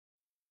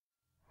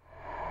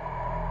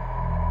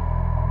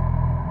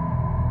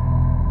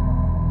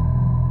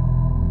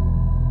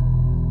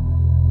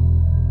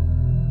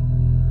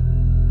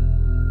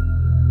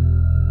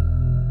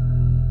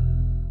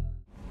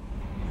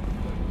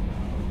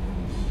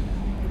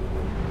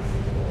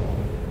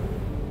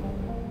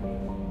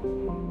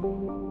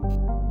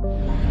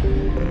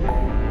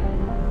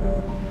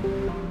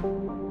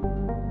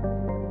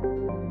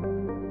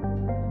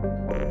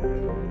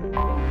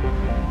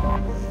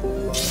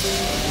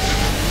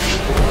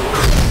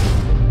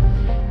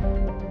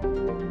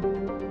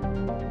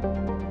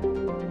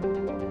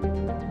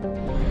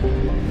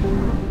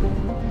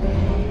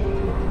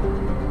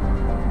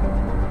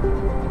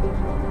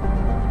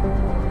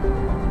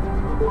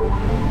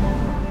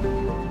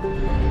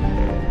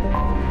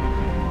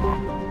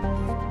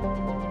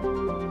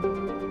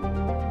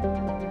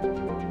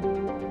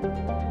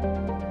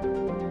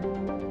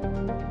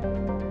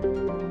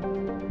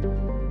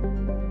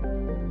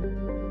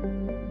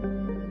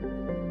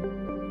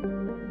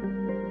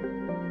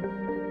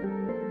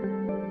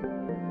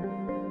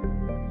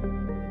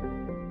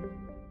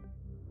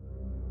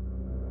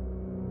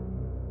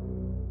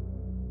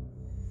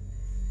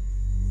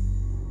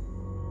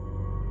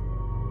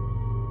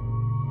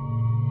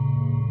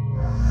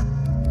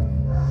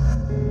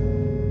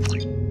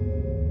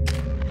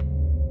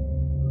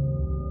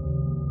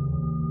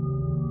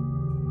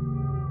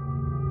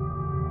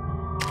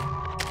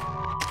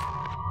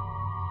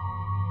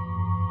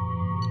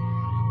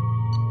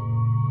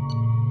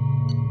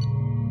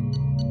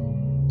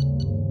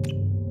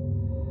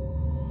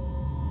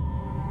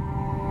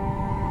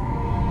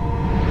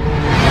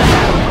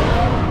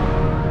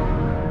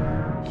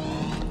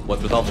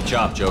What's with all the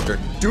chop, Joker?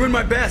 Doing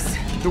my best.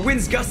 The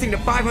wind's gusting to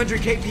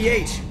 500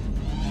 kph.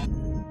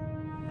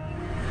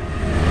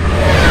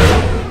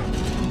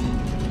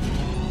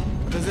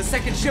 There's a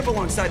second ship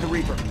alongside the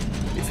Reaper.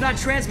 It's not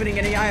transmitting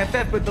any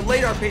IFF, but the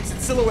radar paints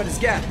its silhouette as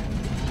Geth.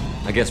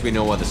 I guess we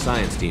know why the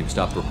science team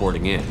stopped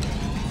reporting in.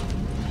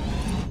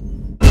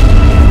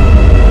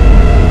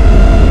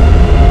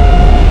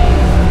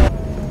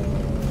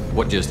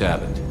 What just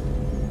happened?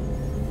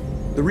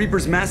 The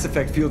Reaper's mass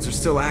effect fields are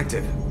still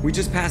active. We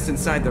just passed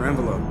inside their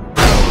envelope.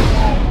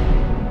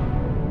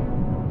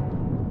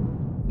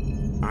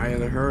 Eye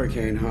of the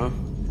hurricane, huh?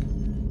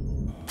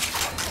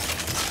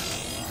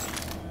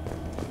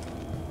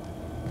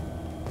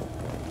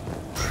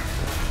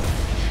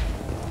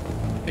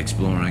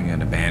 Exploring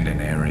an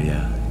abandoned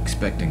area,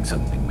 expecting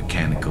something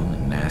mechanical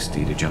and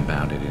nasty to jump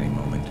out at any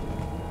moment.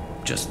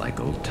 Just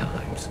like old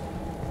times.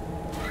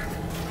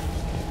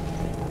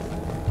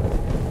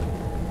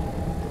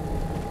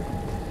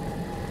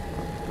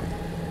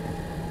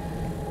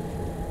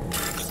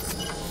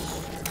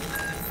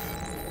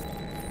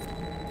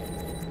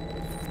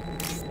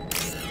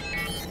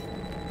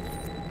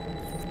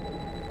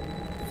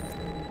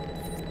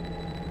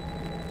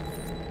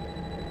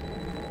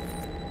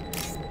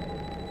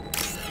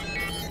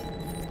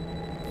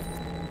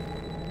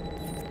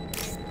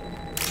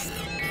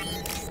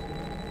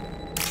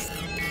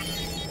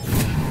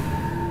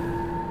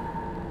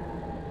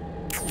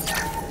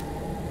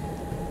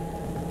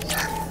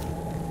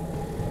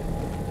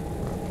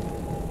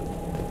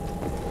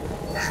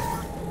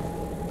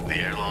 The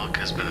airlock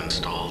has been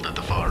installed at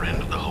the far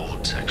end of the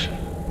hold section.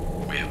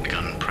 We have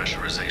begun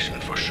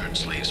pressurization for shirt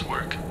sleeves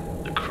work.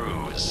 The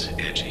crew is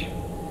edgy.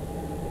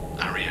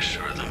 I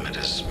reassure them it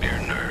is mere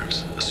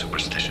nerves, a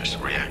superstitious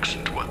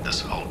reaction to what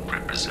this hulk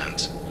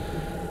represents.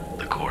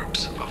 The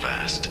corpse of a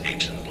vast,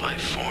 ancient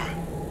life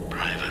form.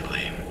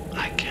 Privately,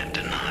 I can't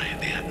deny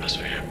the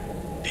atmosphere.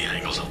 The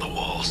angles of the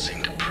walls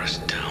seem to press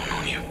down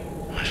on you.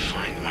 I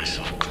find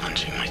myself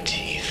clenching my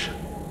teeth.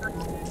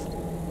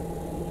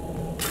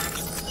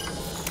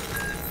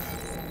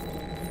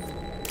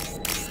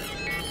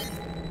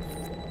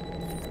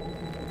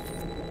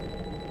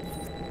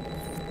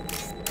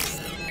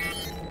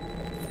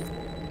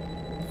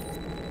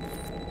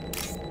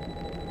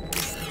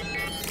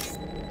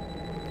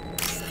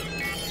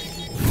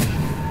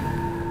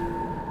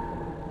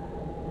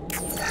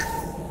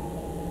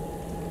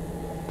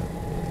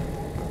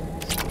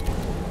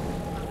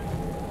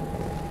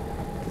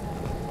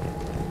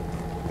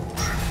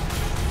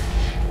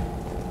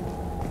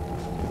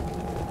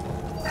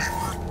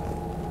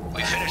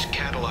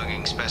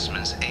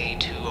 Specimens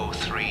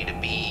A203 to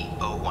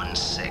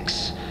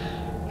B016.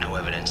 No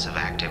evidence of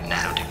active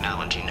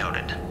nanotechnology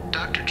noted.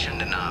 Dr.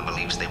 Chandana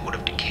believes they would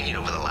have decayed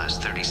over the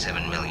last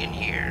 37 million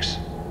years.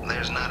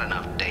 There's not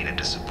enough data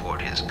to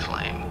support his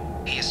claim.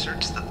 He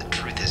asserts that the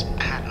truth is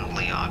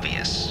patently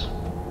obvious.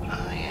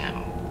 I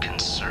am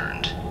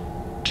concerned.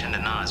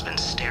 Chandana has been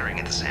staring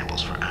at the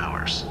samples for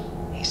hours.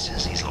 He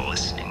says he's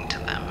listening to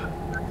them.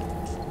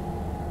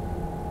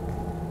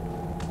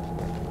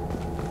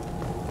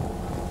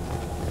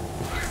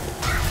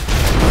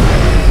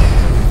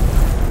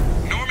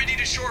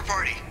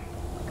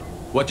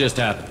 What just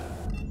happened?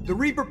 The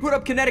Reaper put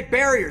up kinetic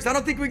barriers. I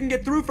don't think we can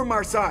get through from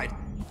our side.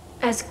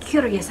 As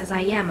curious as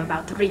I am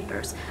about the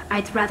Reapers,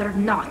 I'd rather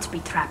not be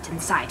trapped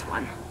inside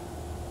one.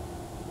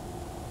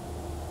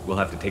 We'll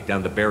have to take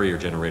down the barrier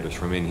generators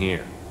from in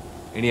here.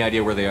 Any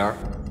idea where they are?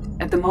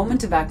 At the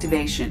moment of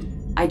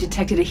activation, I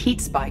detected a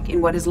heat spike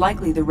in what is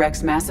likely the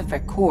wreck's Mass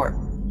Effect core,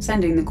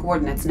 sending the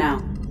coordinates now.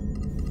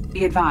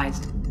 Be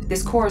advised,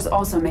 this core is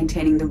also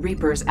maintaining the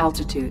Reaper's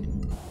altitude.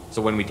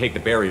 So when we take the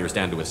barriers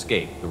down to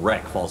escape, the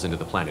wreck falls into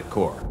the planet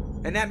core.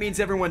 And that means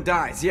everyone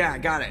dies. Yeah, I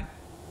got it.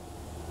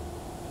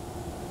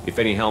 If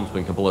any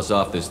helmsman can pull us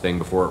off this thing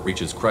before it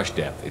reaches crush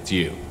depth, it's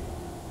you.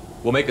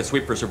 We'll make a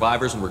sweep for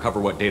survivors and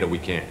recover what data we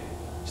can.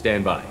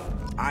 Stand by.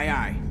 Aye,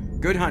 aye.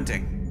 Good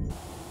hunting.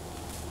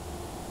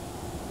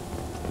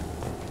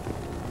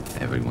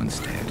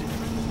 Everyone's dead.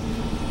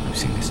 I've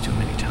seen this too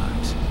many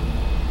times.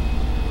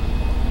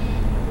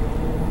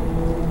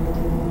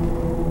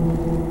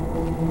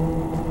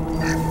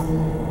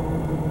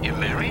 You're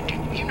married?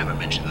 You never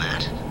mentioned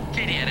that.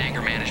 Katie had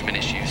anger management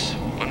issues.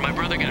 When my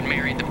brother got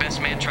married, the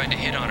best man tried to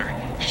hit on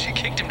her. She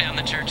kicked him down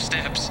the church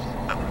steps.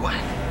 What?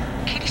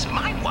 Katie's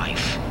my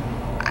wife.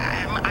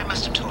 I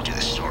must have told you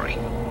this story.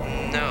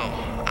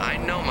 No, I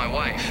know my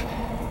wife.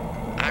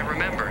 I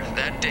remember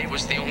that day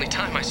was the only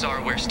time I saw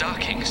her wear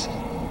stockings.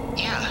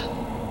 Yeah,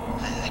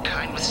 the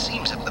kind with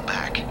seams up the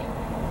back.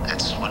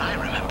 That's what I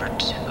remember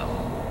too.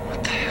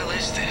 What the hell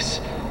is this?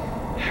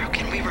 How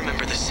can we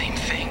remember the same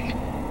thing?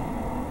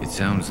 It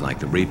sounds like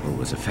the Reaper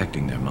was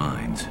affecting their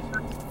minds.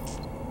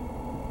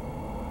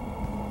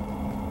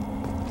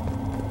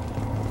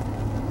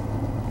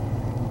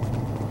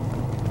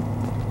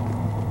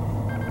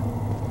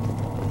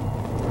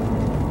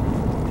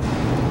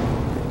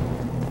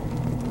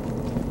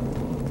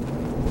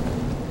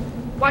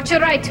 Watch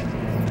your right.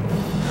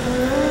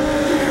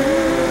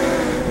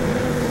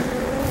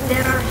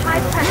 There are high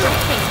pressure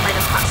paint by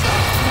the puzzle.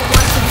 You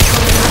want to be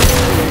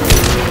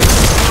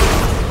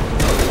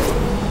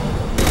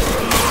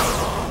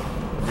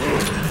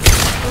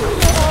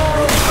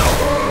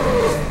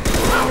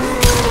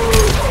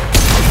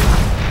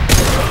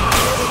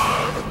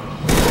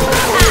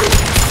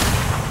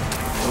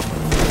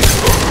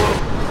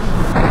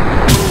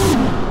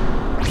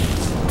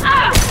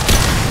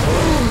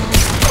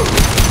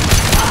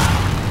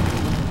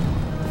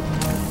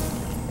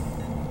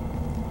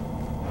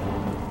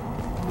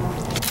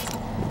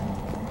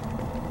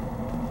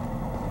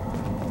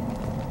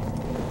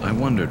I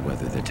wondered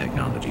whether the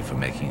technology for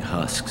making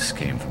husks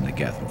came from the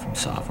Geth or from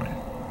Sovereign.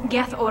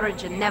 Geth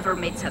origin never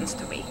made sense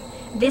to me.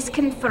 This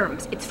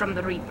confirms it's from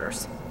the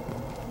Reapers.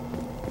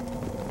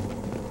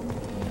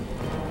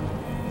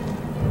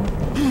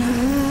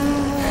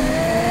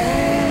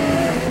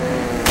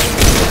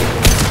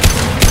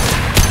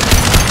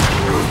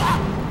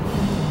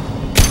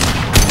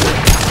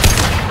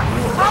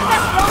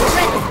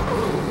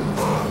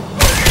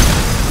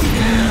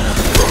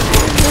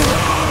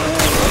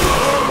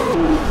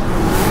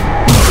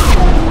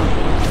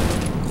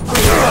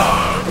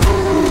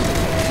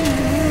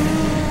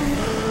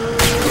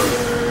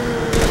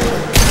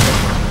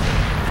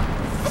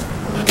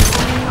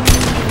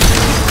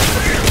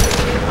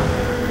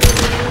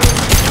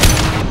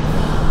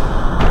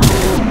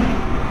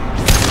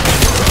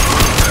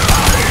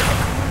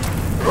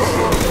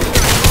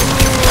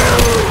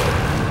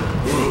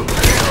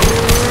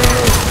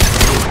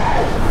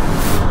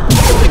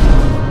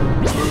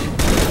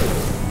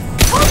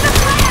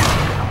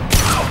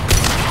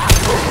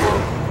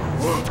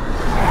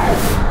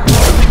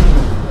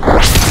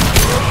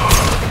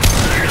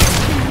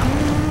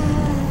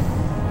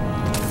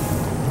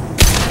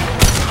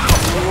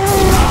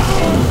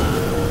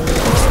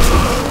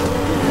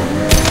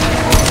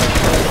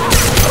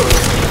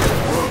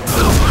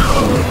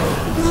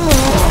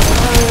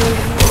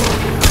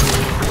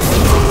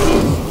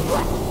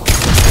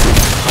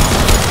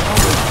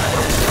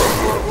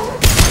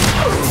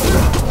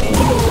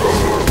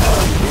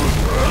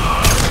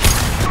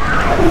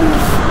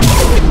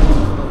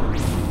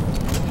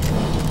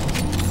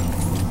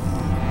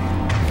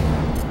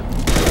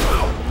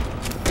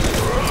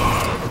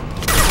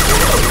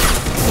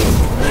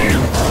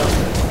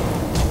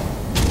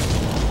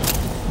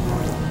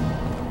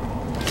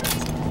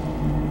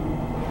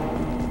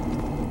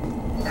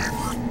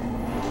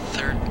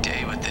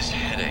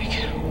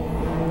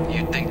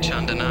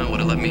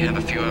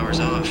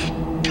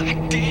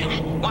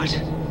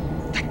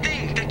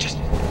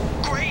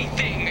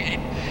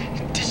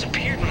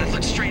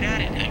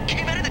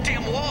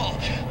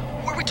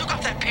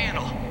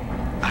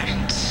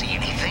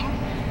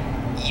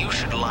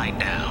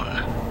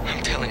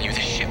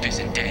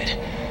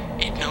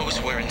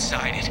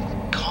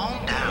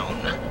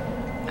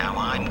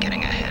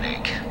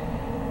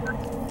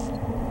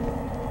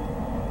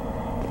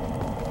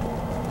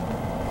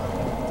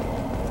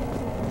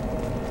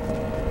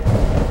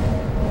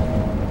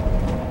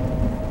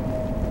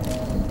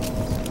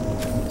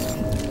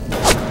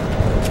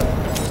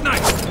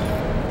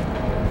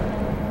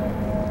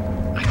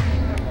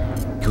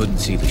 Couldn't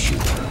see the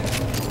shooter.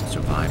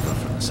 Survivor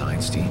from the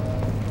science team.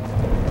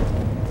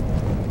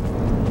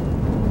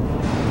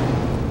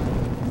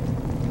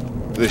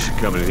 This should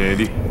come in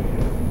handy.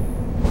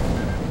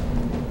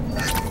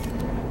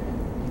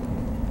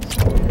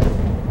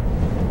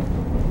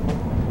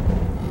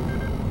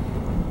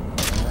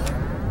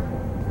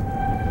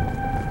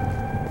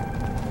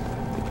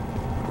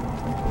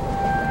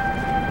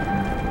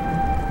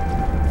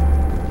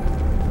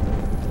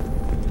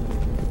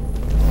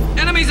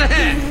 Enemies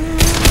ahead!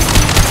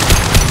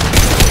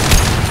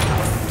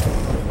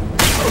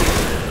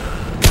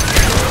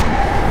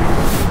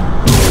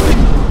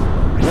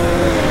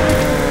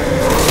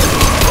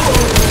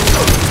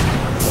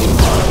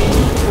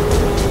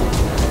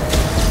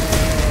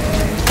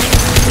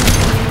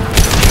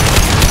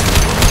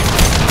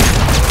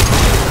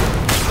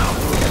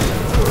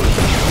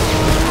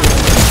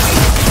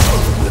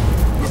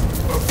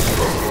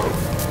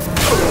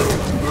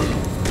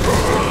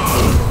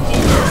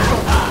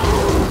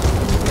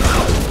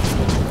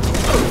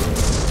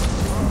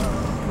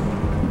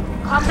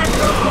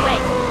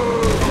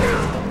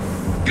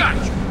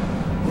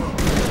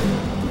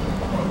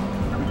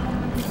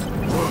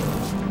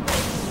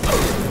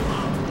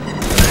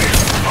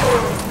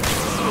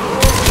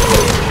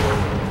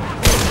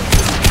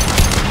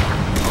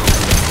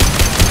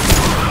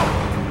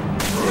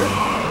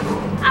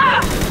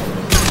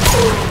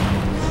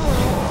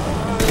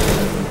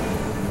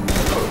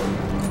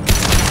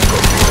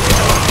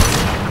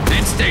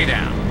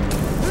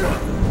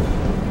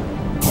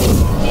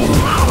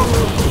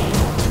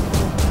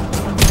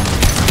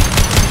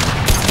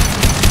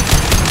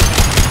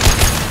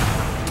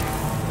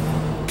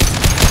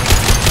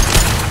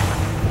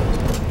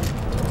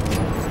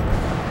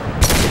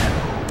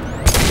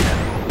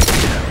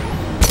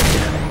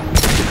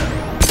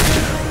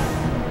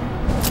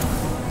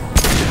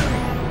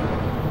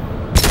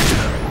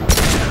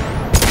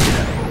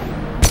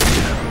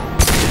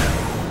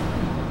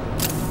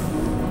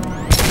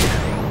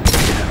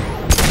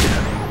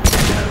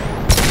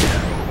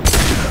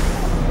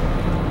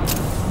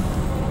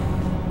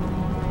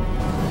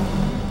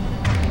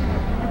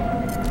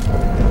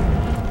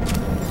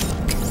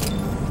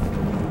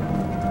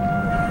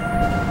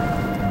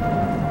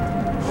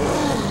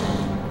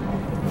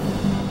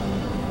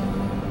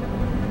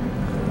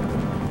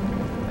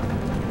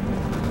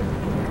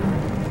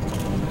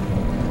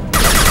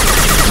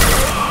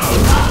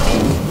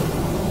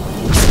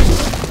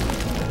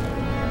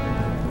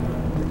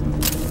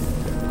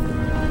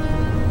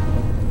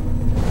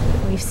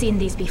 We've seen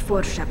these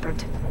before,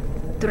 Shepard.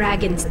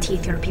 Dragon's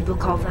teeth, your people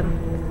call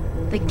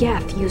them. The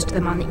Geth used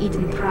them on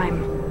Eden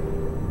Prime.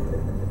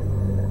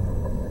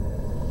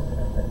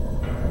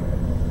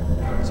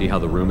 See how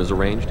the room is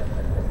arranged?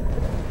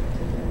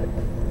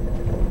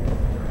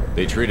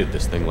 They treated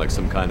this thing like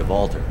some kind of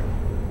altar.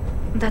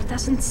 That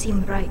doesn't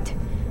seem right.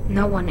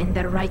 No one in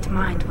their right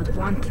mind would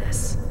want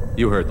this.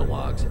 You heard the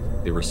logs.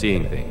 They were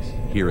seeing things,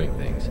 hearing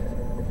things.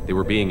 They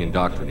were being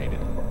indoctrinated.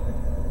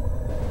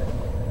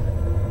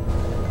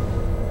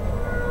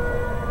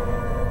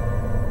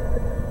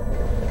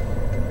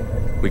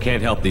 We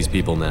can't help these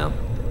people now,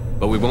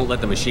 but we won't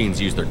let the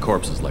machines use their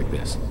corpses like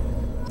this.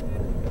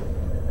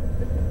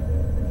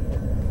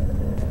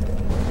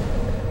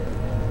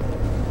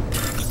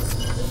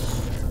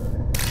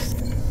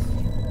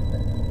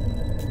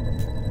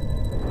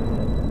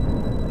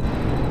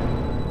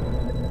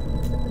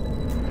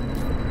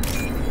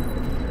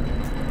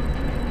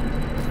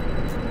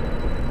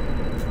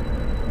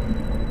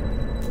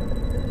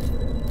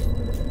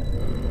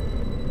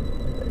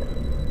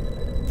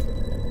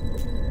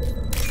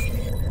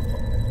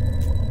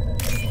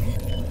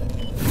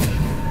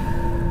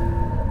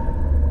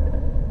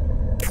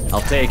 I'll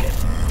take it.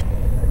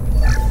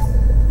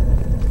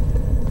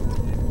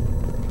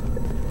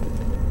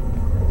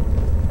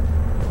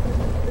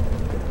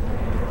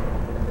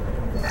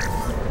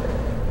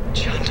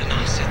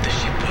 Chandana said the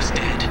ship was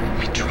dead.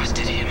 We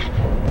trusted him.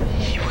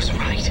 He was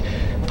right.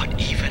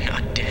 But even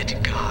a dead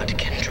god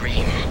can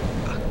dream.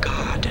 A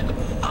god,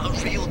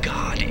 a real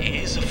god,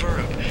 is a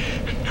verb.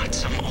 Not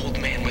some old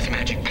man with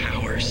magic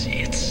powers.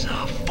 It's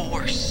a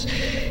force.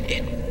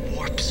 It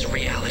warps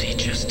reality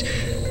just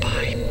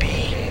by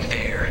being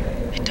there.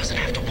 It doesn't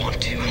have to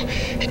want to.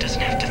 It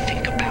doesn't have to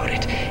think about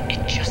it.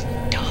 It just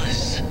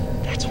does.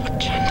 That's what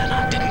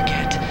Chandana didn't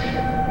get.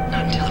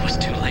 Not until it was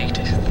too late.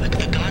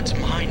 The god's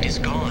mind is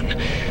gone,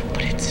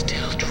 but it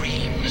still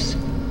dreams.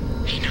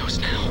 He knows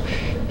now.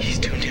 He's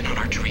tuned in on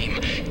our dream.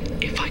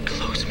 If I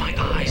close my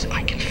eyes,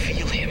 I can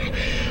feel him.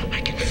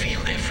 I can feel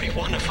every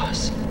one of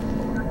us.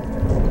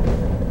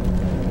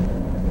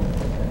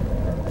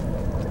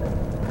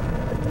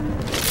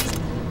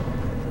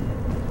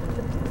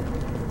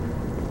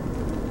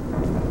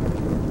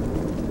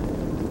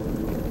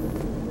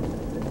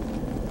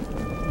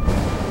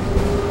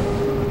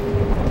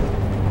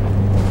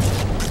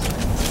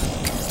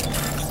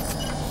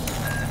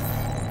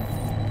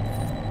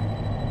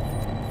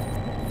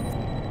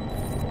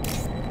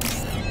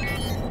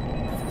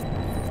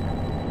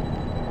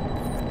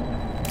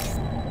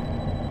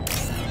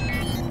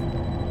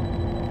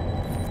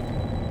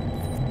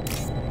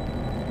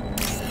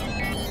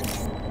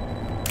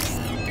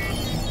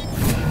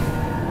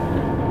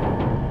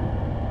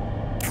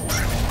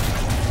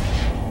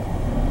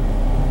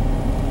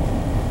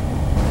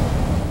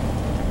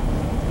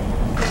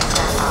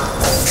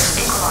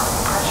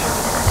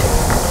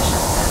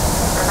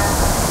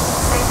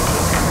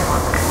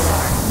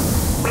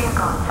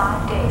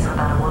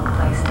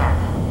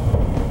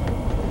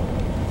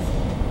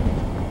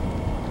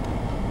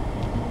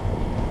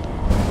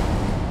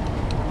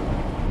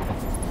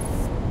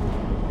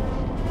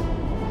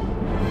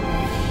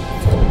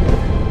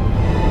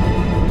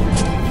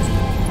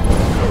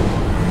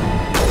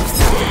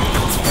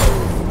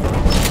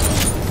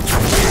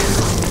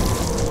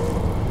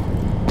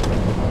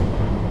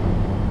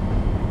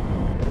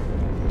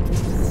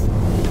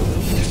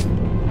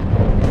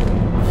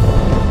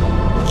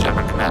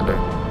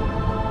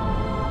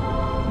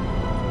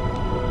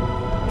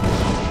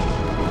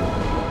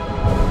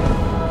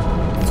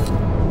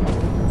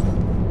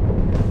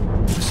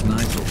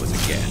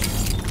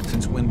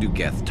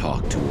 Geth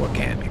talk to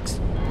organics?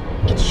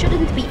 It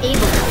shouldn't be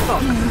able to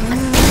talk. A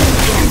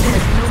species Geth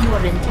has no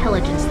more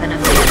intelligence than a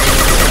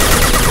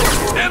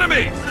fish.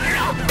 Enemy!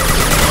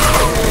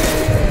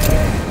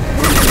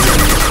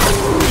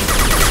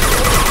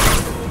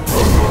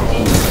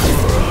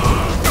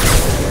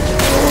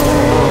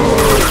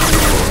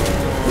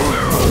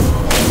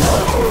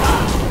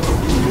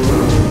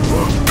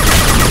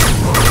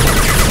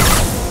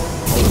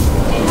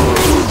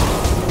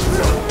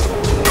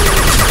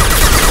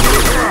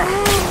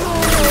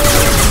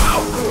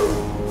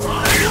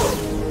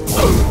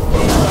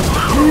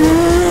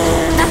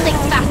 Nothing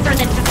faster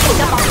than to pick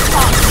up on the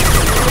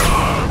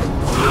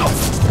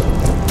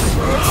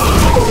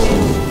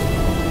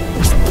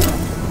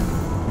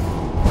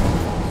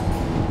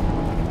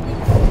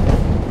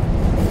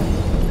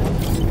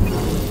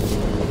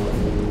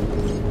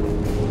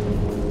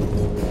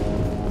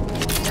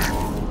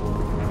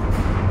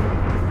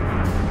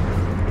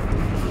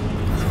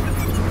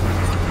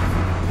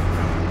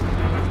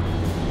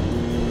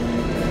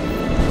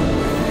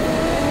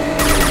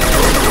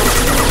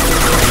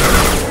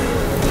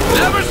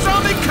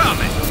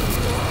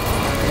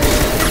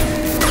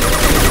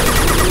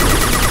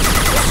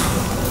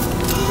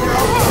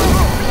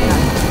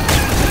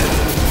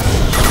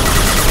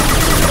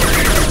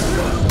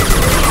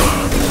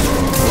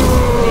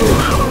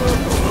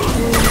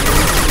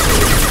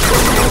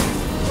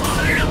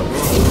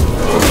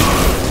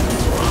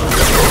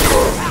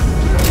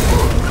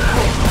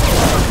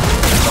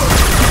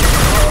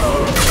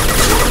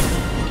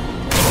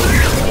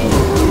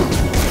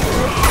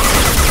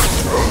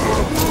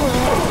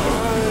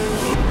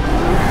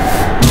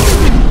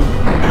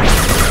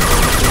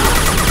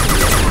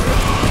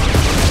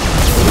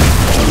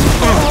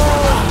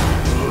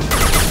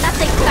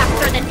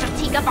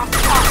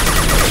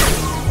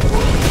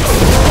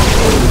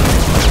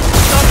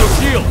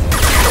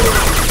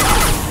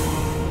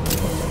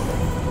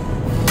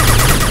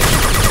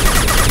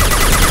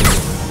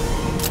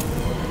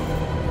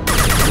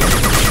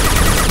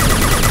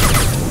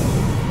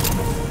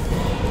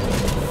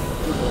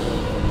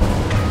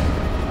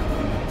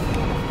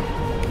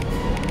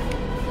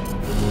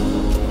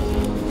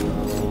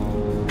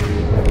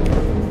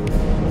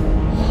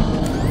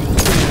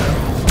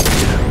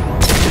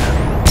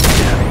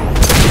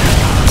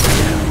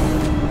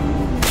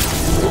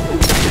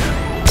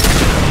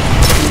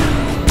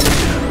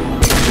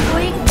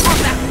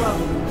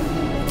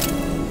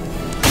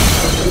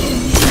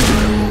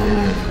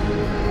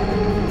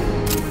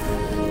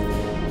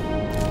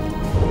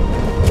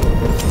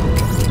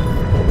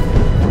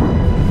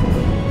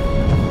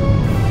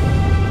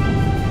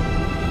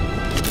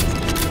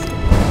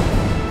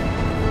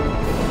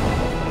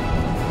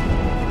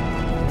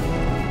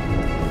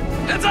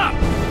Heads up!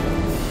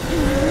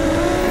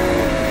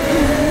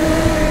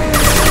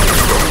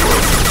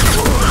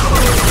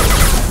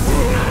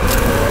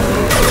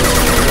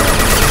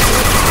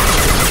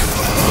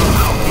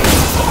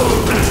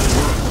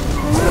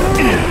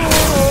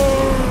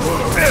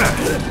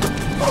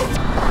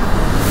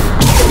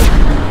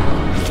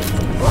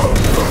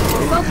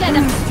 Go get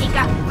him,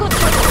 Tika. Good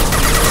for you.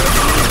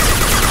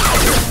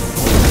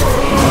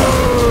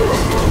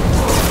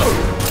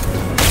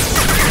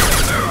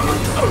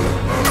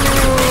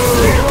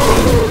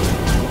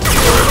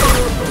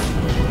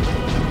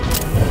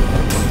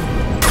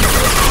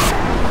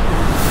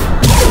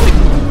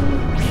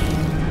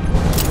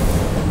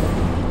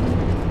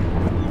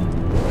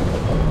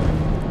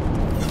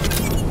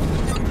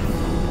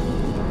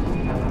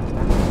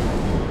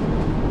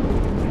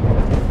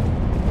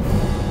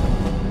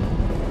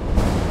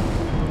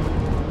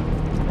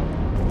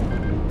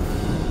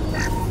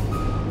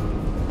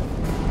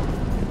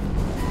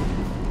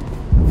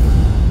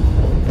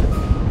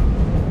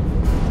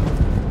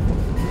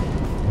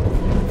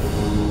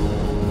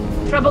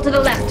 Trouble to the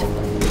left.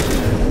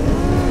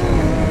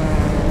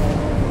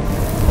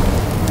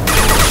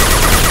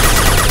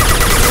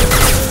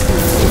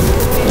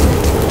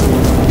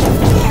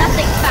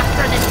 Nothing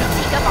faster than to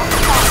pick up on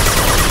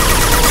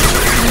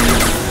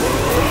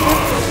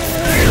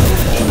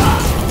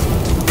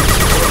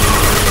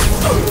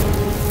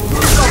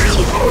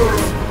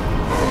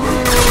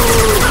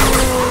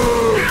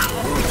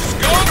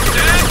Scope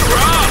and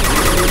drop!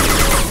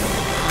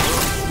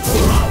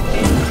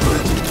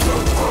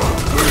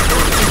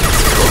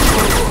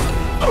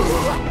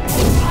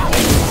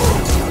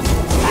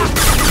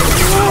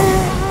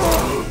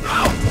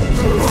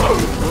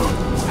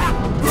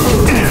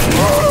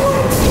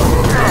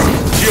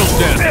 Shield's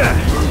down.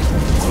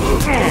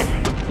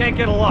 Can't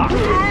get a lock.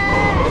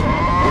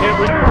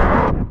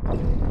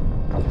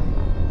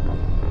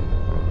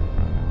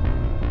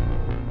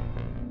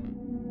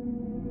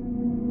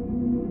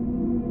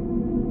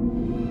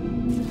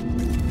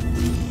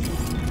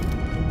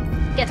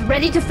 Get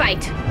ready to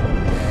fight.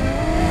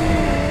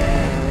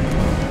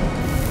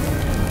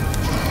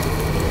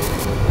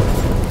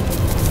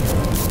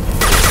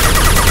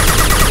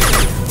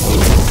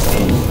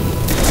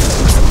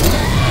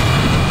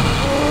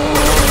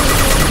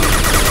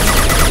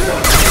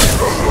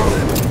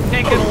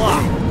 Can't get a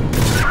lock.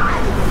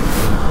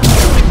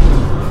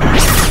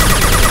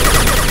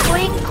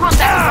 Doing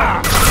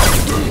combat.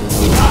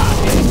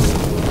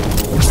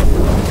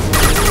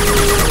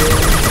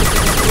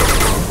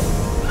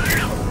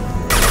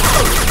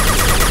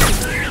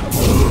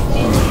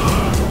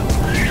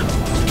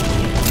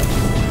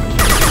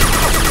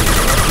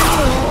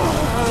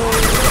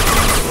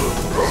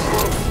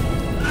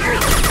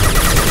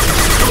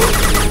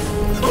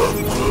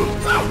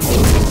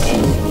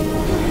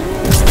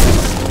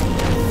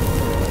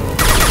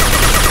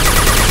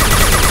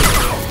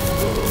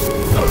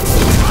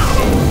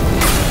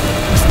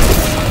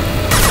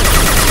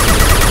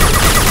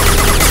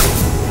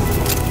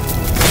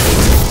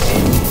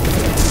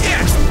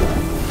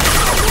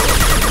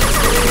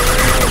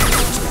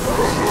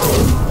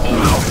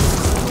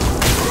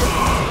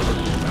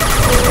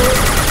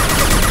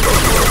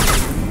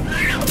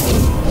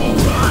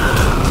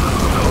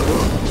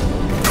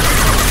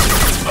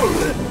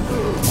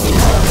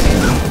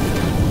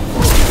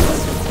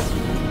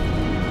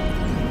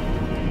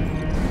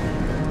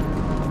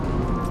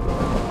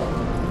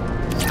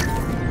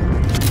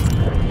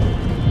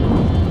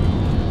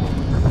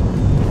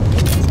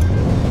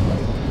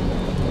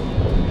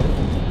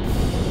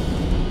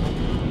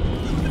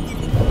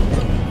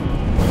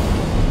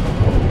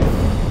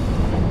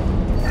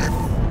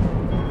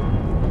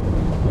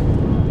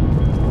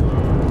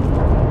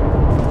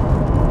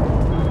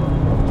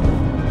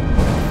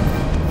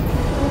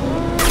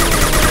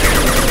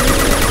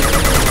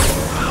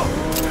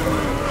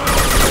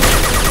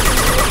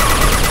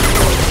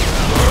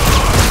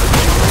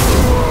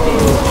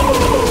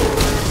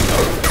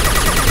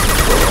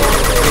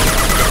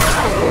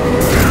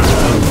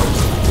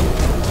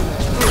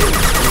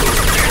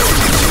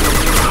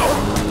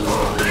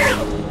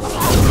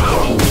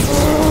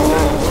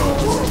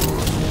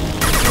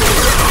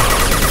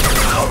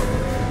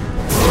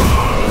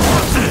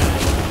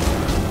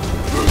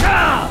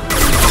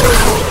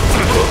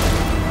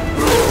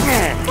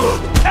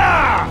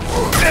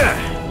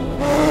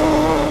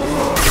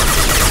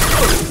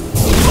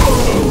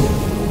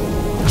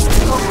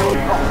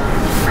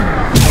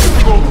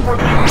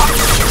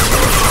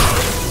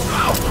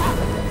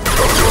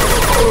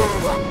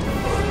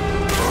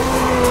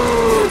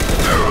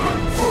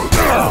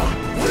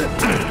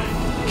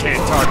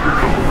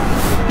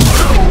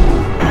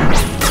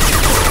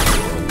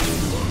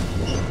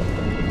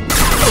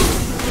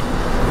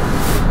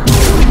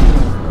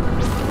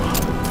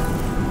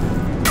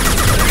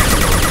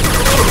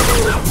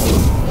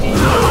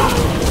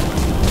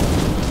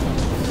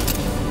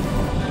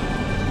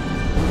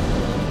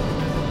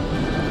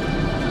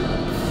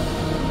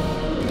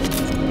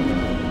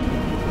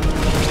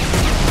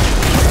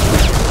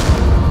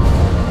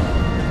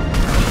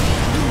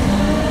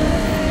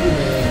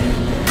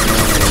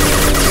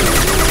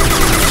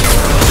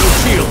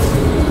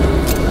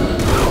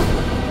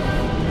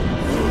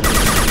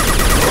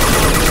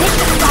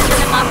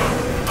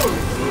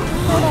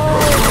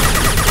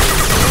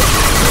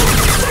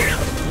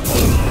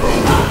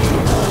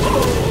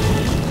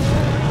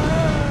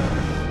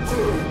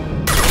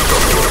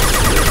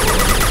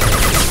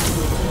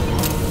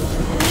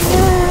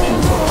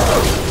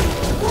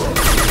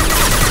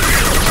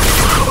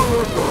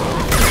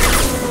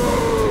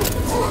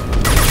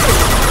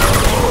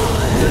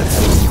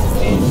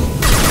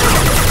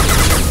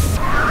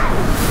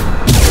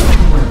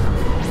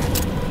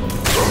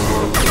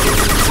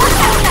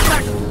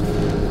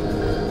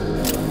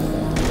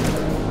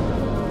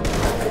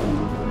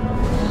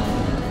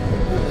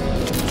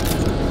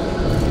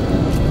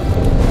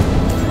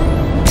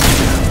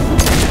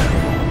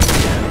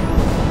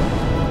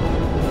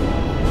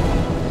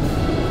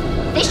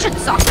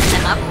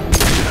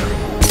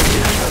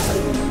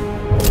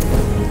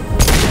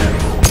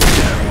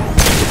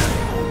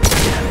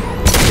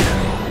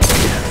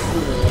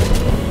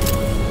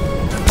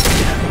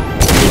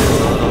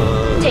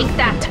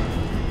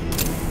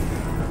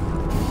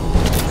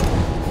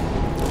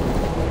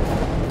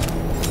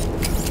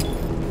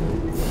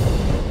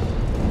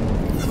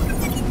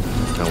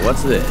 Now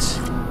what's this?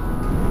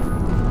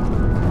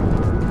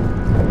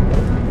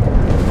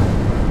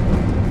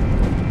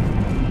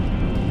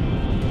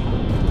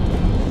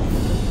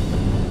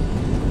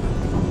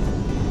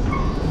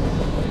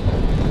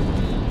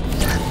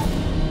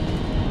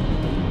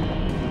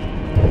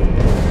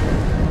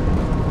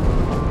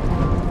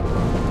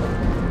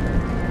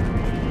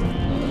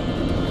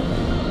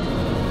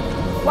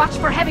 Watch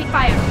for heavy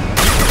fire.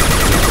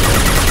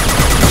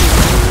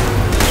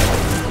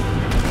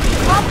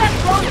 Combat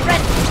drone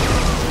ready.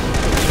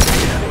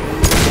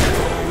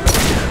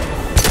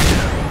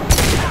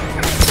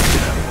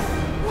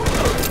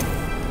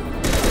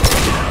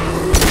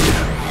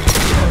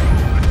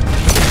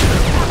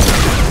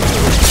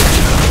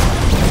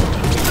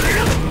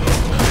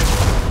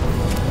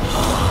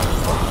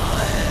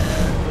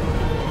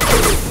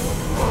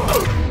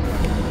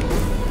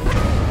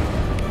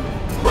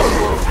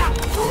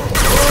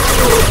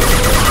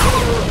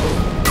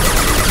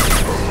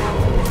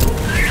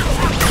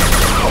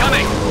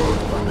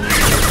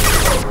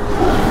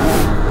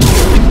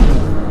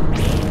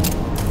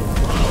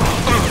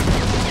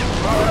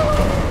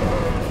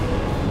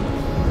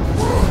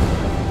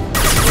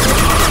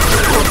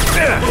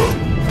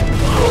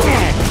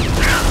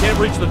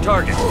 Reach the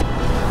target.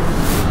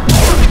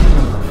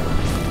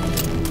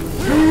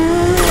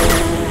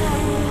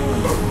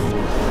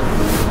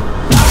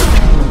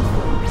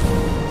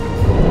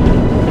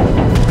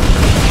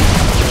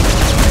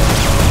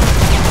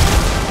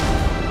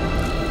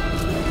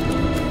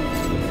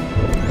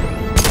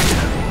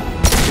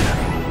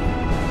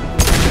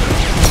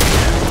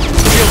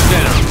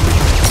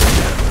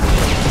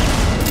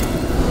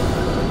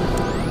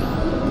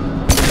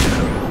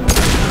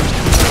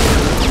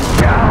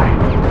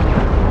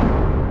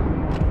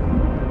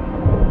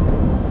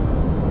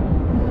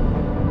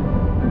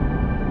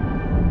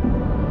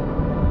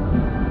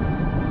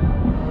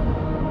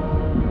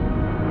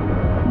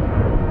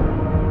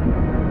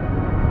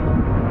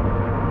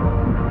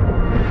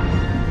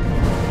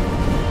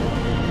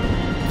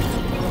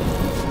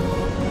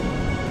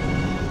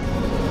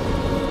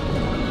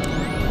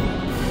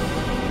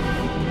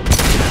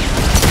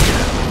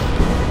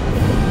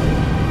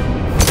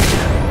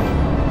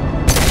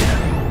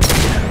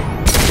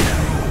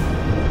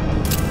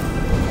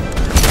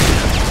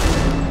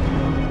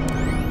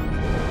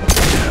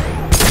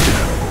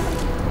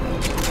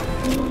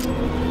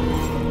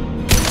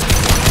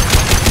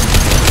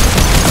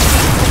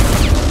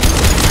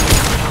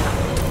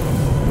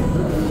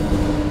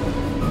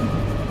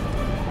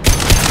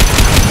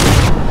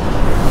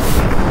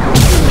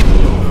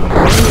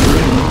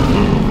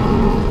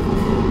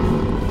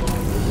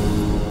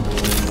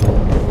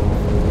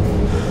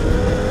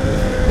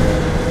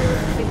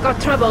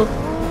 Trouble.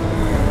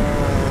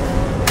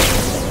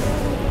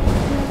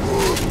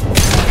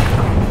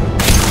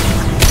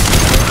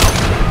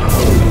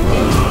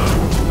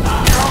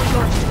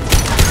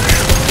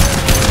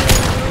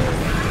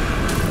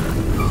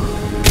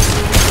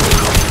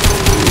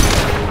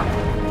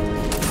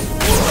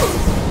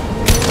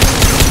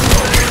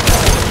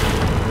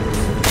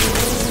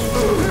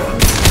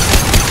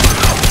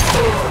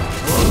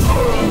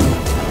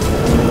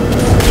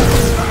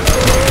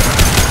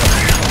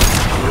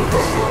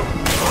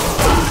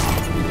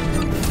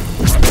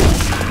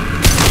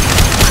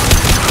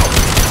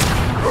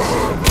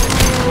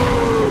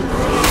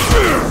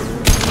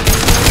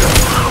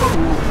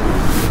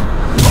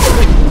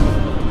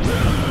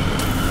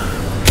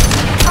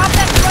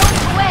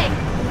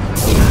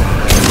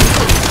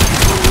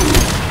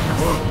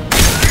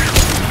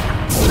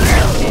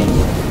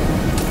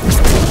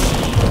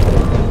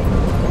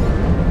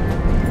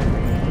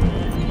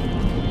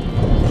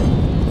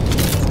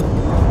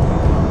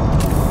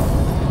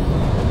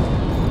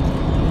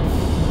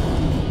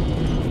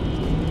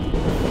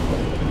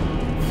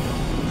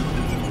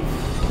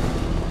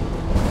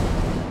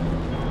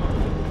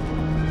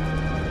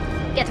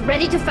 Get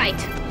ready to fight.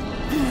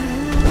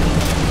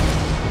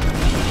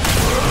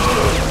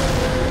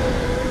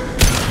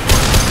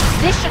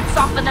 This should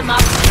soften them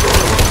up.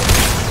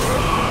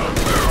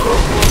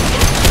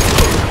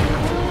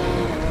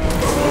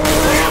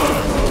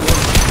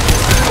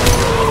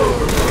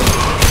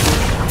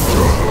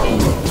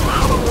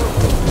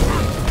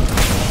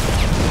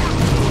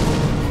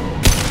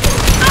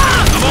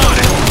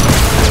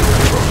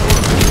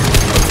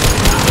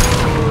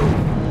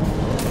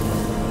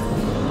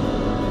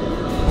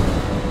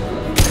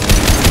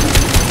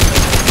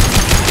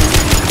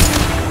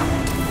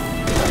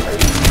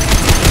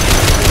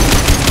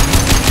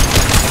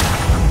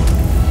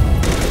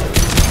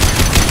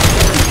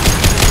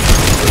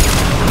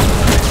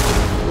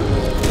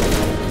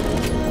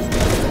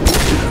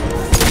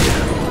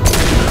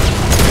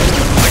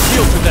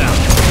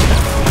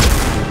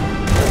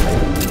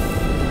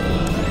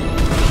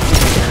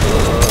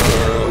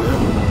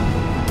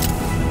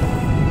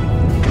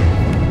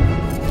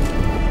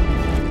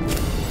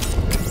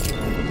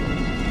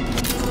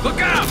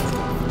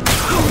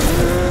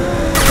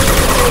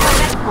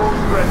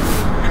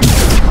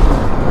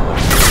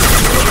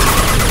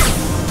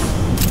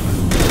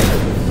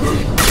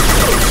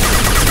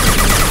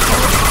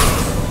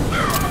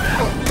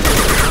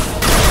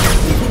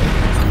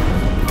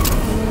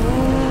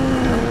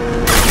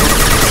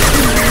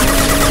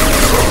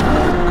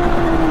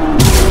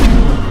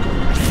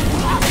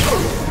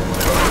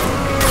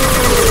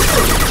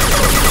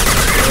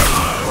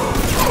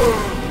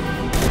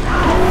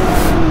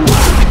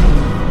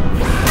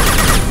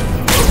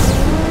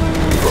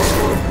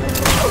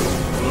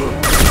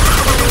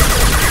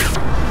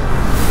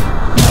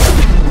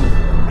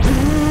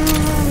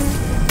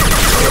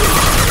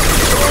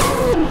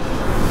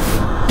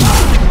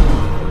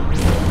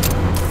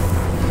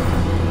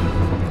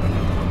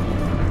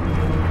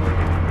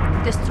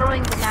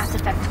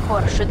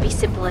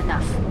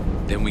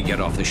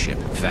 the ship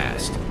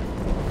fast.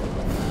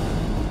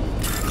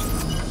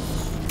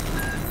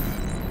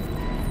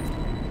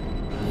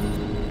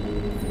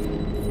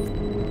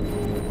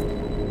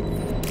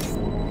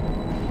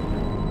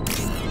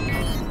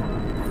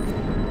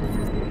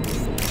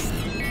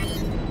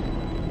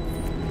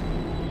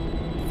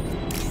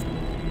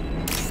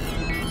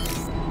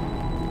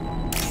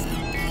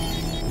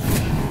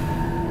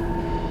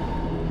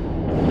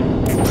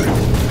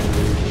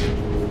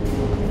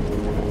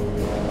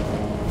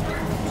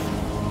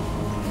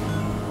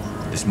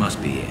 This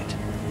must be it.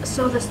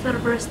 So the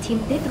Cerberus team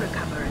did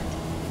recover it.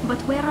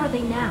 But where are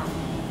they now?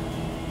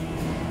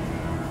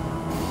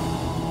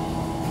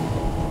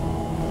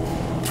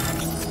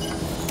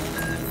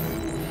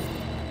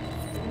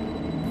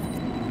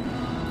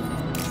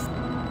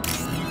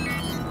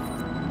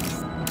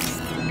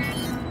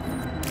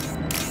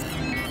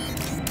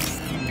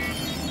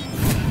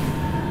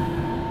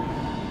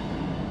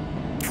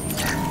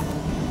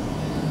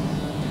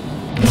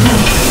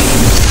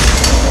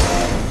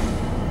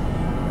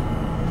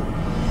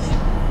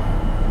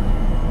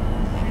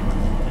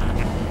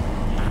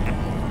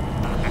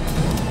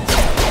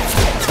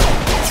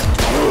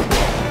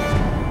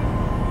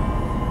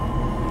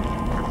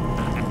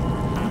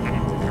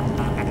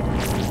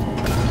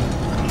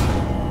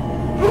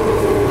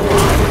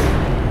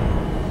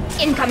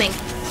 Incoming!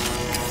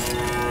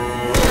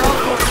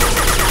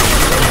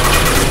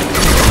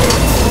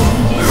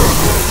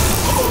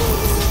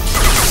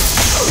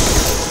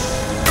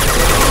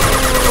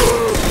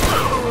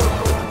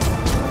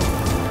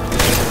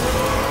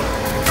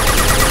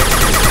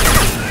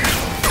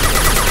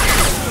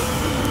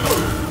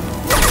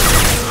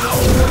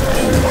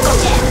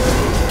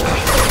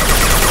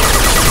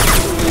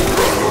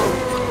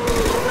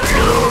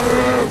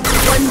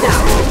 One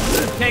down.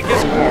 Take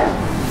this.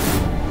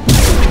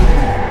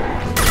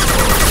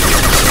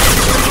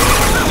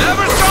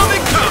 Never saw me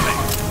coming!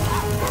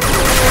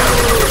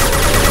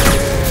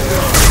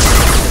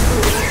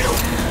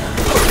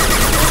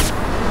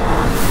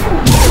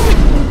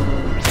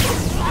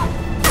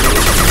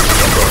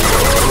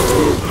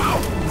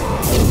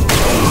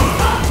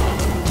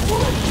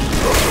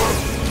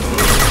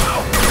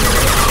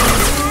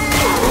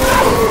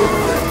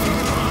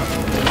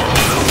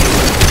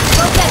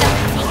 Go get him!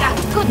 He got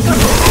good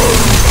control.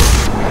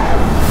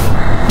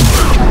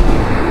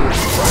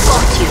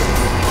 Got you.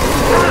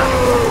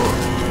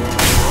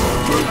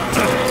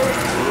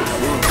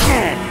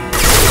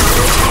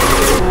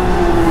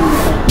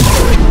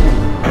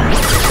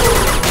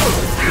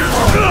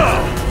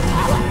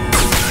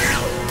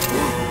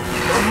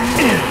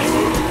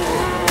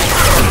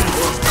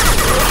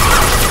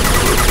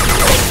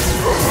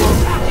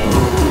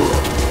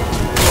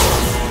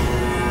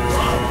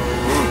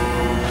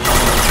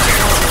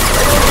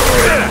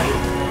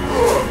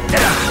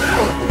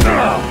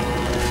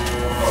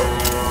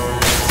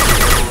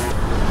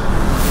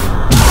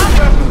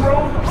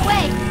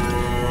 Away!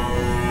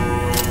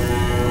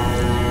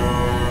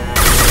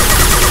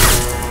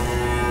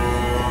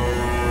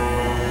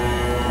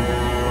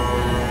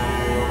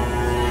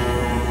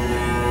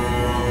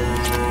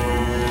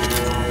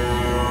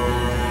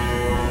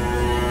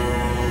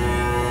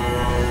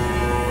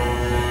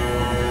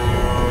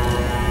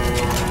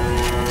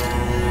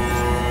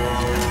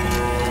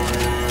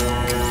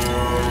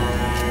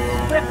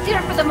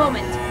 Prepare for the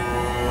moment.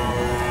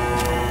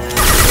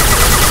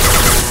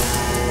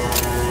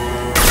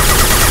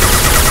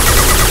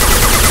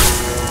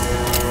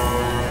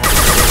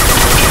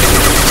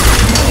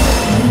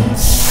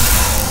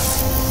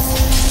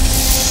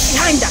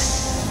 Behind us.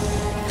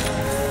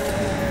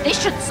 They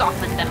should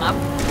soften them up.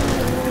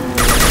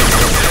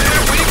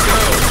 There we go!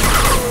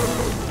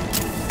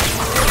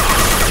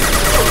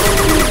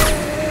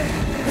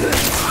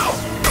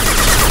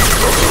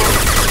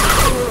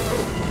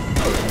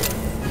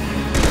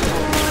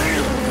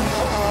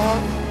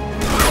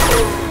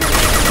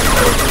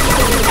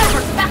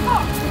 Edward, back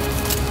off!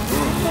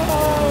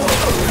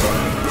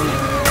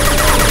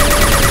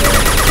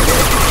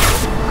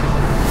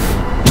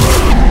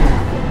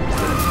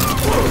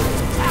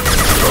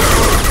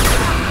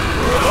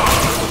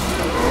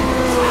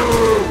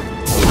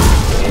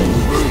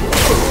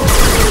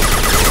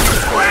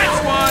 That's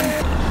one!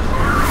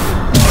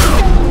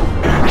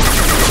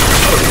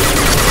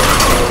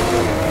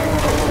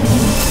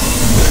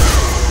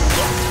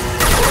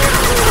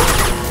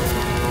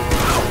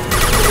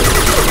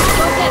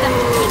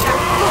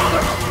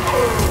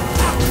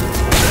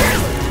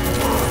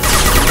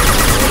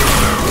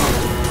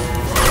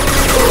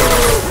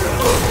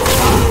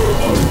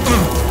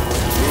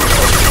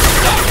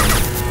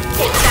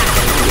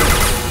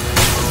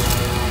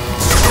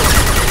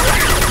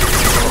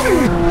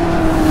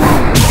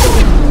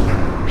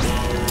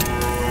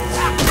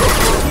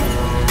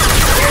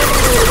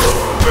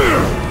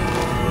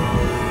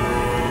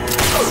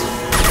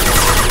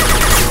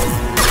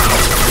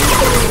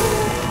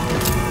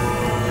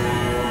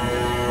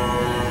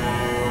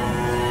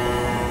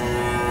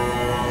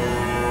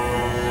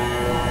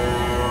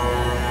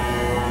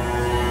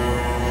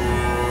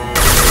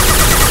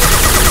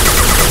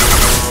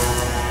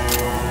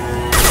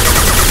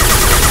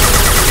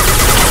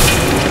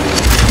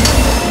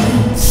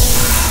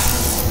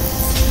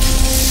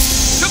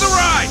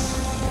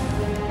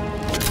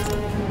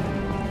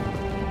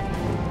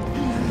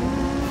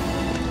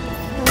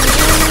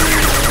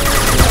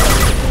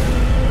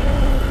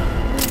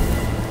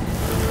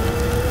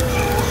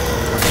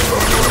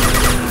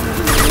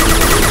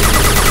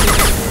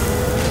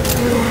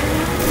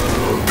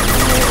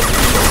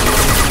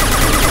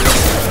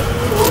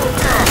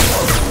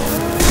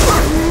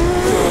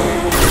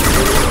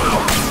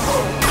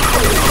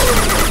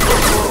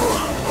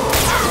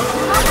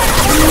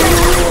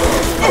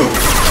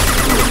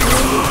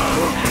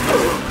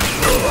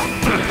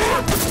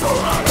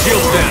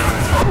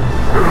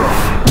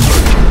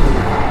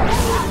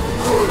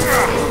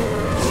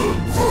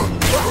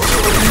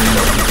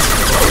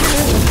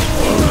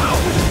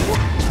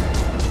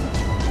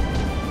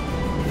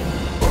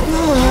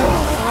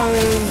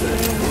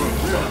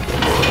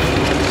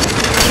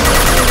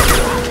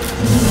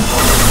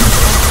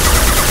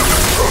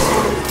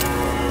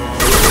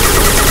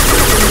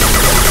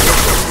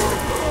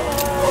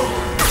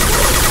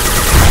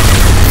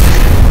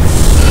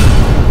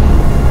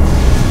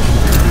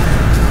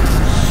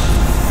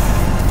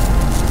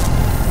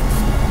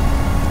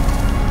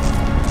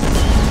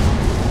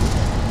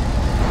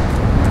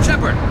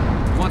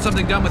 want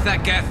something done with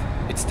that geth?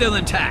 It's still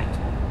intact.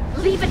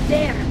 Leave it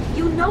there.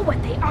 You know what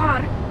they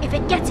are. If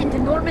it gets into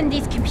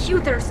Normandy's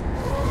computers...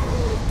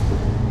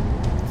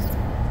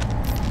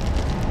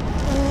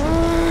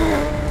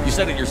 You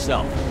said it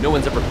yourself. No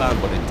one's ever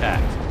found one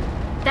intact.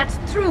 That's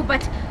true,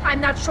 but I'm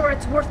not sure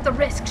it's worth the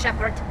risk,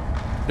 Shepard.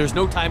 There's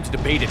no time to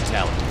debate it,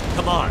 Tali.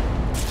 Come on.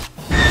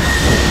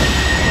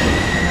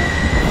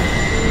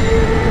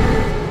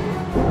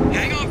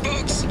 Hang on,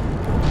 folks!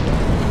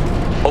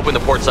 Open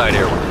the port side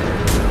airlock.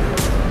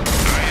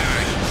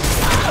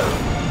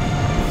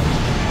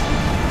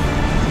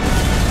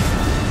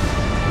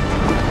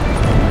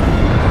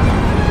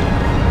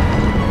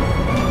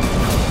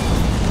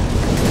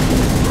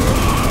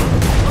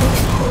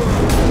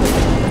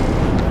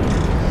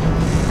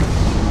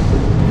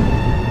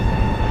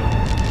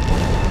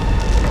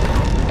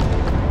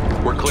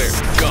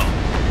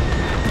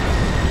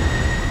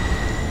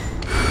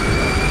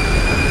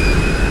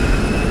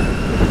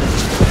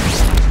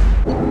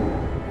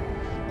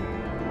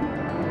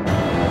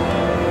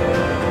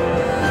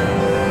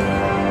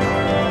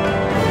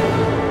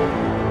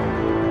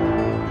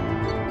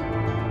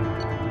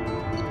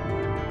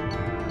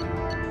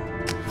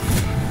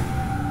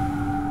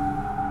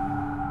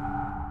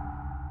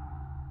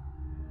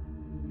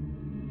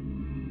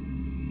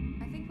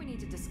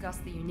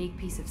 The unique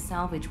piece of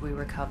salvage we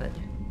recovered.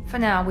 For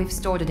now, we've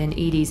stored it in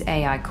EDI's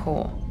AI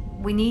core.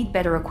 We need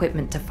better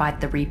equipment to fight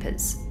the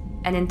Reapers.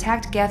 An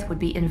intact geth would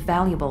be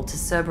invaluable to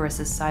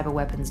Cerberus's cyber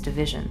weapons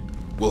division.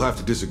 We'll have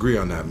to disagree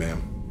on that,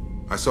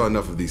 ma'am. I saw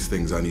enough of these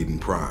things I need in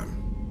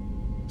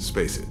Prime.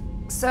 Space it.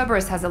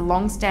 Cerberus has a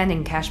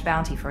long-standing cash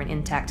bounty for an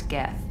intact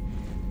geth.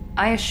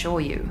 I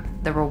assure you,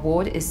 the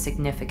reward is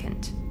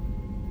significant.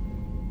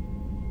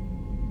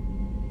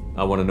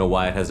 I want to know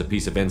why it has a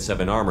piece of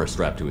N7 armor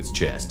strapped to its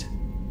chest.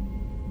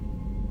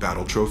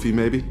 Battle trophy,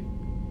 maybe?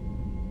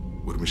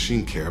 Would a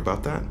machine care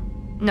about that?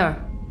 No.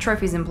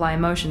 Trophies imply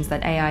emotions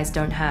that AIs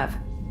don't have.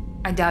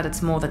 I doubt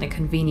it's more than a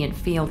convenient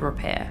field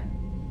repair.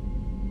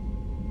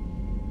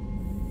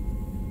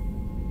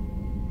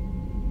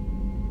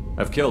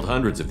 I've killed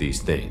hundreds of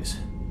these things,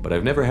 but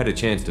I've never had a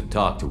chance to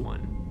talk to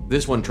one.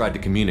 This one tried to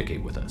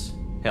communicate with us.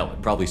 Hell,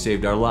 it probably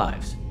saved our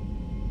lives.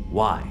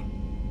 Why?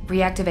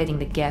 Reactivating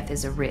the geth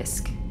is a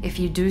risk. If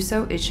you do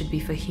so, it should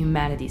be for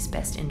humanity's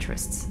best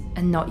interests,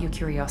 and not your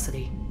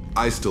curiosity.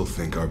 I still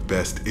think our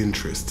best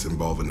interests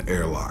involve an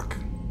airlock.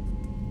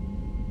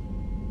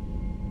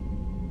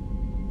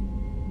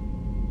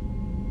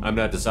 I'm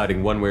not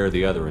deciding one way or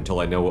the other until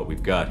I know what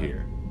we've got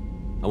here.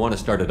 I want to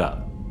start it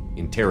up.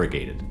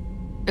 Interrogate it.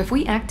 If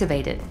we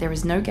activate it, there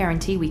is no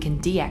guarantee we can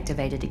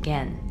deactivate it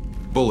again.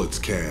 Bullets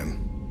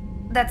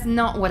can. That's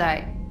not what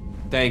I...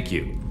 Thank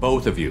you,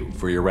 both of you,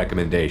 for your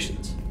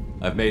recommendations.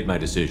 I've made my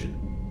decision.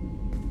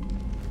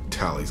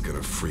 Tali's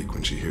gonna freak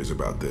when she hears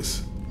about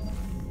this.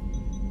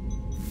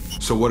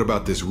 So what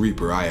about this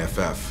Reaper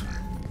IFF?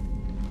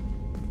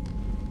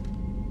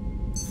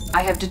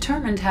 I have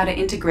determined how to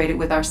integrate it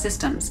with our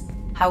systems.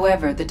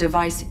 However, the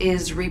device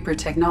is Reaper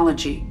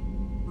technology.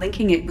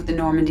 Linking it with the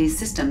Normandy's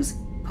systems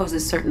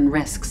poses certain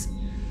risks.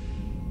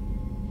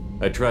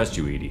 I trust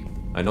you, Edie.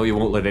 I know you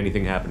won't let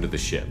anything happen to the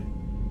ship.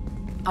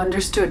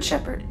 Understood,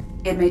 Shepard.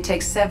 It may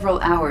take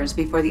several hours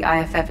before the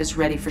IFF is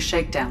ready for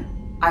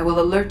shakedown. I will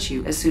alert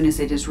you as soon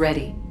as it is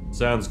ready.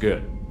 Sounds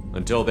good.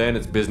 Until then,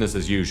 it's business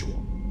as usual.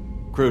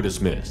 Crew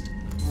dismissed.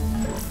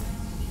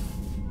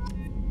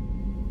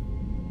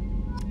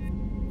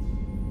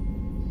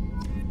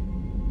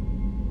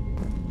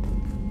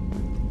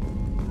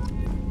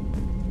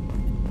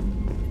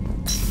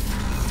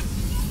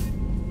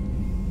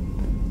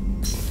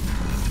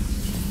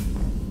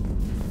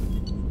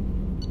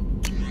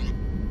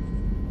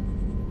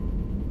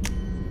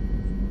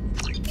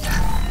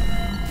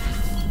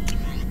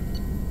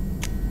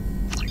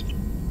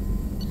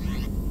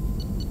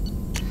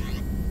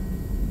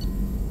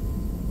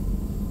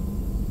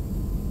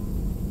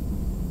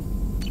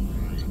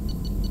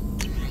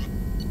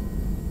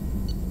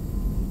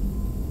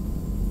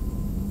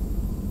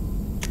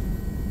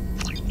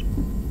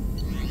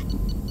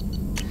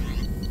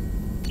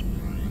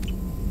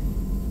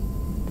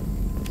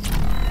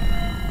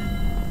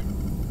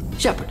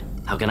 Shepard,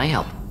 how can I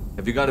help?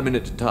 Have you got a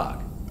minute to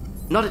talk?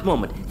 Not at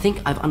moment.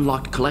 Think I've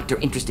unlocked collector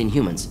interest in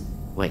humans.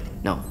 Wait,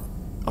 no.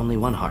 Only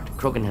one heart.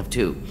 Krogan have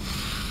two.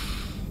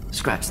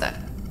 Scratch that.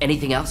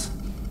 Anything else?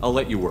 I'll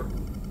let you work.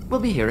 We'll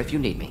be here if you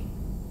need me.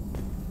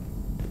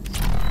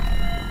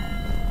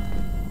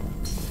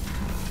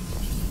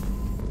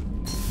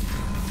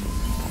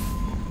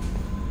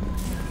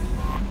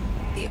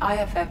 The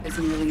IFF is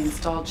newly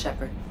installed,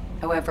 Shepard.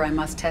 However, I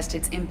must test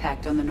its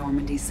impact on the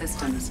Normandy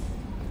systems.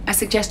 I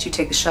suggest you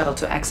take the shuttle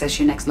to access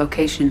your next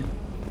location.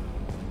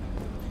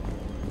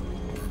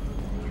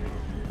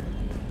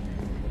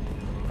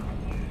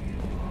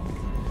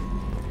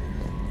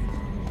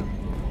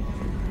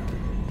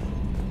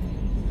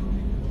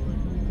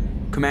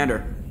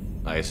 Commander.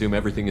 I assume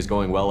everything is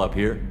going well up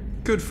here?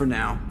 Good for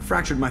now.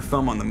 Fractured my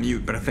thumb on the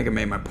mute, but I think I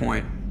made my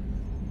point.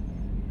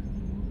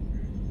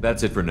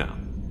 That's it for now.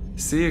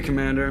 See you,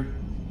 Commander.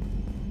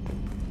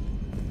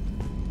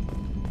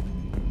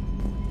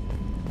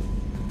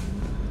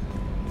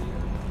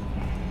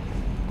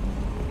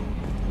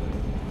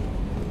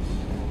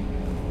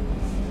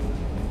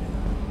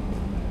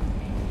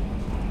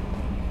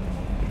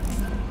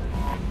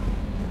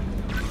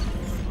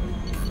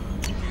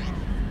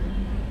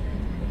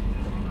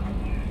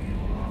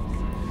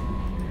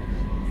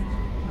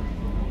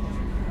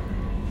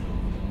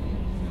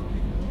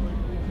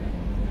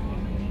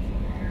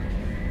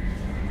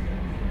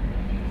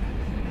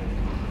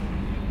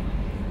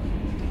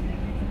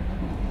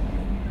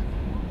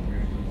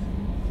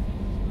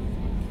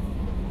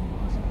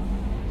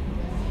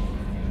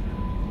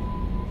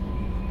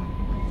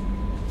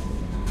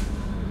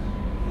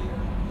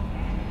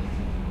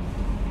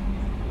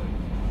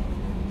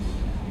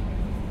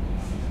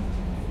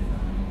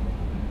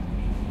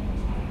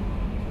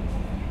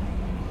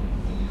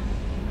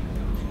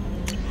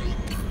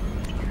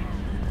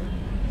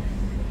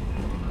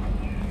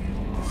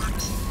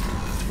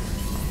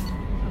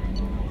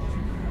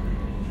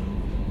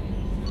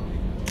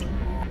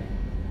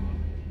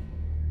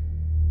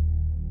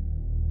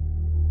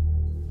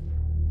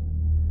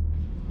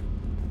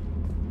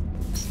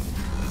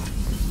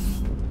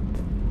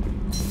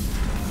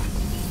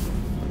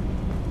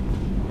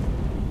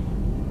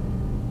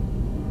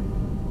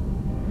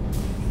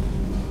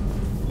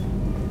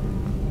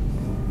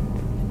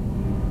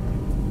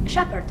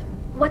 Shepard,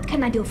 what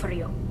can I do for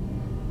you?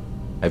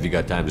 Have you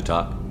got time to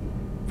talk?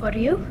 For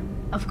you?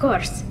 Of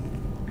course.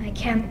 I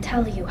can't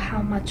tell you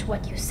how much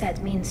what you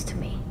said means to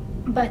me.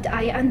 But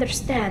I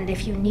understand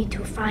if you need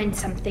to find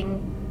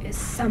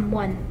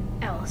someone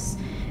else.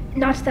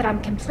 Not that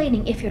I'm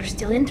complaining if you're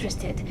still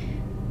interested.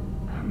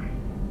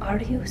 Are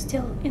you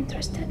still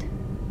interested?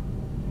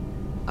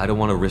 I don't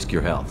want to risk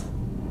your health,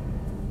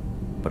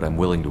 but I'm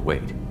willing to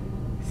wait.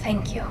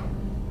 Thank you.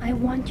 I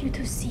want you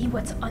to see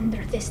what's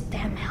under this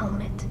damn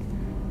helmet.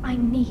 I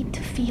need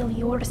to feel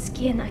your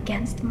skin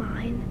against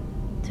mine,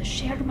 to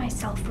share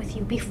myself with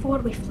you before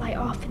we fly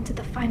off into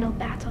the final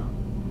battle.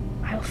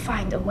 I'll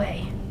find a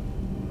way.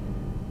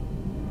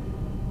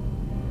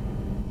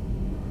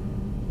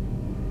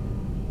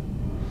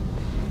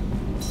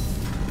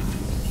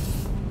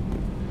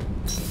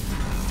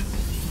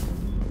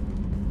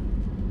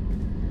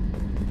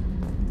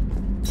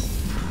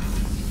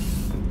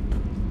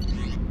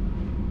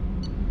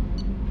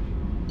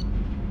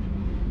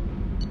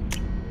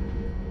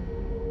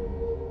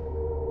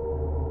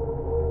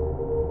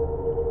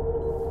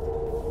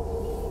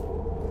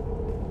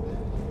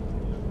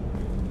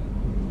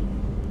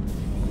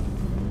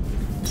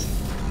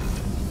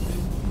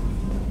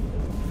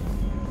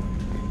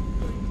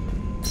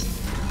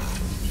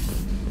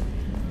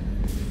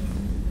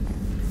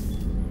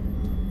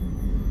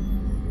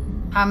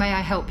 How may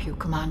I help you,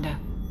 Commander?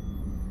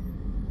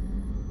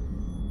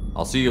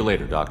 I'll see you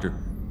later, Doctor.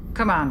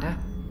 Commander.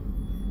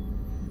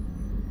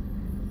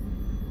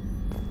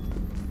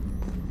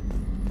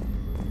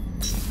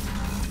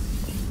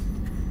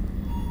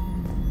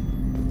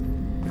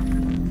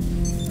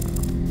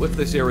 What's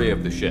this area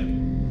of the ship?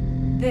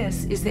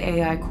 This is the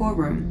AI core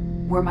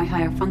room, where my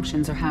higher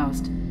functions are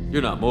housed.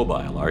 You're not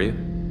mobile, are you?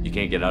 You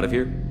can't get out of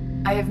here?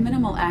 I have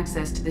minimal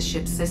access to the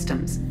ship's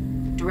systems.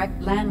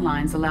 Direct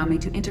landlines allow me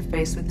to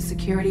interface with the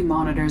security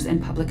monitors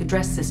and public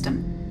address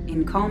system.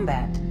 In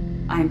combat,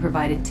 I am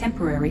provided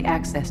temporary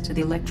access to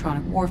the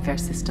electronic warfare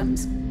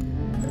systems.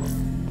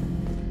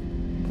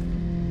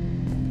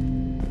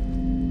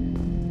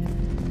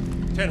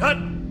 Hut!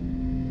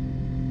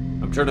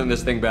 I'm turning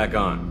this thing back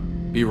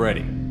on. Be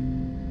ready.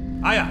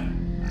 Aye, aye.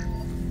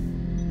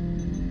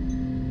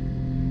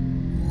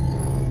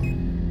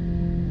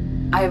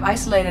 I have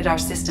isolated our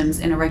systems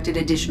and erected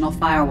additional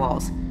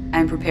firewalls. I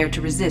am prepared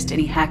to resist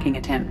any hacking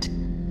attempt.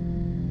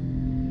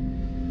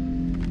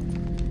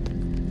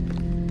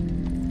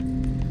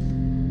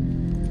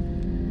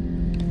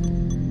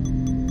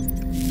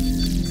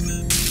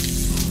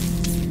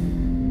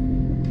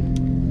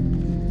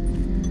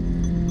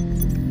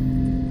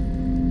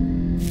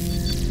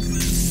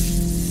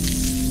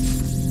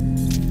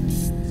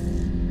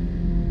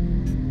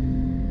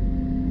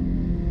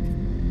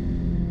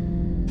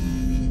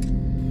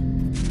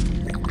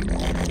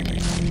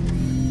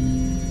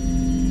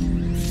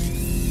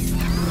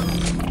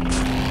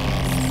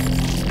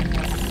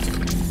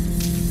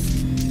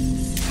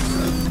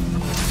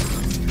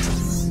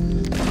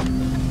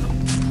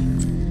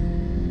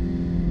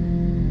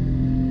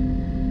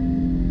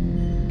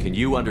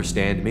 You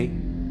understand me?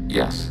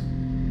 Yes.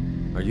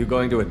 Are you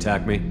going to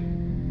attack me?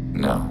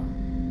 No.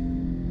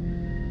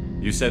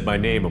 You said my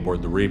name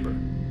aboard the Reaper.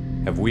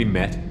 Have we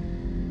met?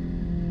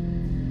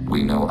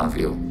 We know of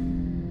you.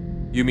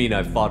 You mean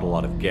I've fought a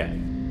lot of Geth?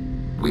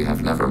 We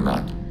have never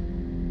met.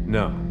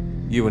 No,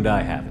 you and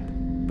I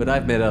haven't. But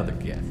I've met other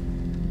Geth.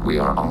 We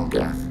are all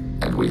Geth,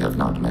 and we have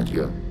not met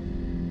you.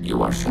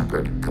 You are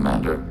Shepard,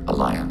 Commander,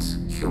 Alliance,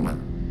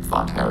 human,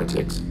 fought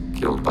heretics,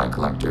 killed by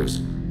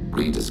collectors,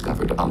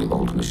 rediscovered on the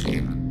Old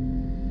Machine.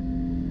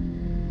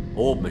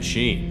 Old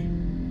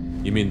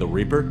Machine? You mean the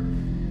Reaper?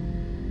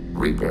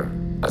 Reaper,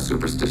 a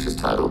superstitious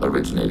title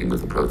originating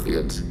with the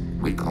Protheans.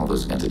 We call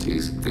those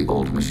entities the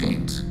Old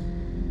Machines.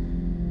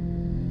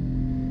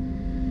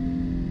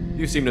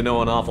 You seem to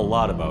know an awful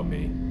lot about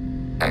me.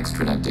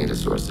 Extranet data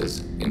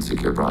sources,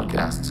 insecure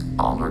broadcasts,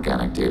 all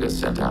organic data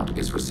sent out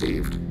is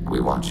received. We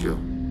watch you.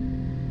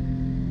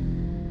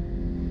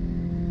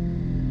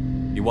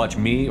 You watch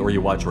me or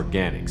you watch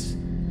organics?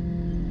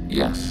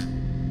 Yes.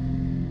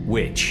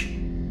 Which?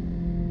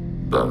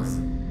 Both.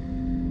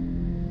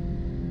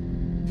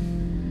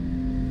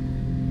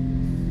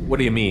 What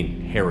do you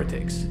mean,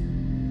 heretics?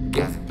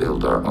 Geth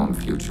build our own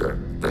future.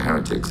 The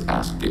heretics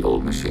ask the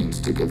Old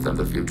Machines to give them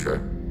the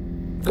future.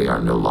 They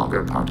are no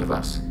longer part of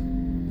us.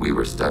 We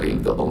were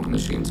studying the Old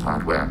Machines'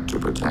 hardware to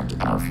protect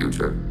our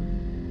future.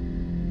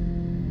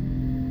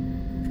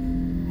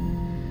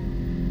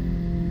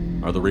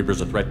 Are the Reapers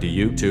a threat to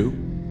you, too?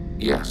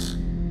 Yes.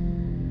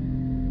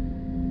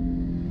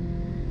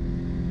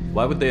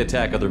 Why would they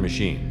attack other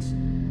machines?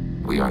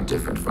 We are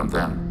different from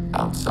them,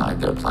 outside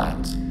their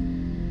plans.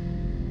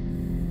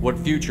 What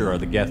future are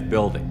the Geth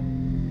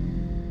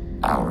building?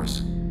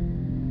 Ours.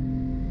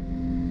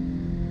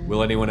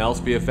 Will anyone else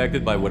be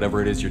affected by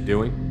whatever it is you're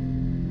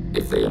doing?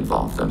 If they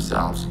involve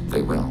themselves,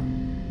 they will.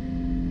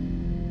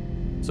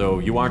 So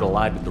you aren't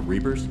allied with the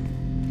Reapers?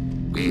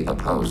 We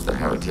oppose the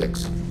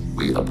heretics.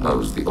 We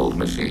oppose the Old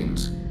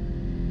Machines.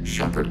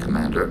 Shepard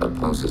Commander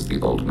opposes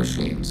the Old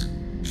Machines.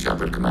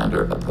 Shepard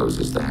Commander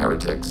opposes the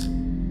heretics.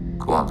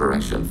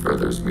 Cooperation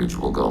furthers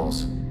mutual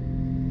goals.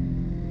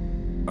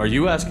 Are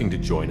you asking to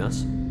join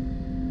us?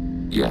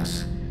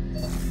 Yes.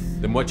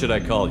 Then what should I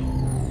call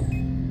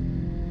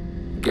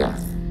you?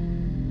 Geth.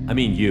 I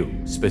mean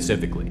you,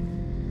 specifically.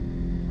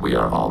 We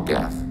are all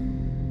Geth.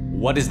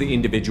 What is the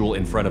individual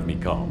in front of me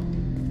called?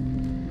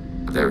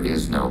 There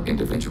is no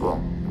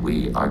individual.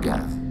 We are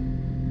Geth.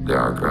 There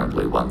are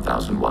currently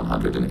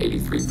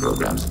 1,183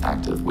 programs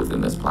active within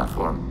this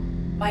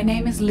platform. My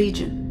name is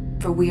Legion,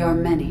 for we are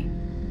many.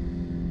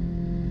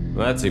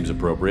 Well, that seems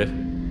appropriate.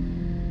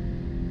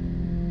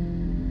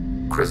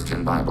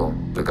 Christian Bible,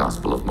 the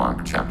Gospel of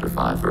Mark, chapter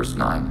 5, verse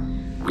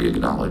 9. We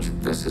acknowledge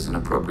this is an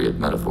appropriate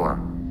metaphor.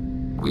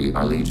 We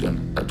are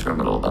Legion, a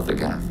terminal of the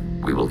Geth.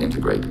 We will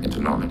integrate into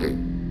Normandy.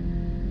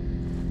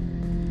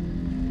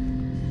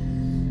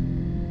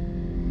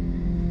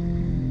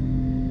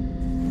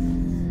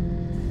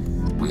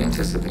 We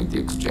anticipate the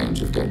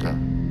exchange of data.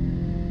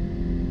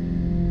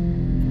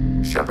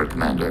 Shepard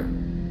Commander,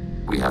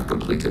 we have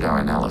completed our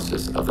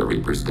analysis of the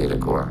Reaper's data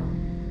core.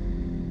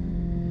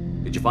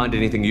 Did you find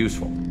anything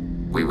useful?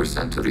 We were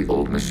sent to the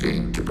old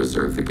machine to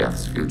preserve the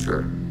Geth's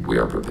future. We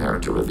are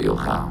prepared to reveal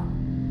how.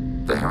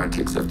 The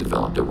heretics have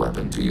developed a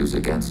weapon to use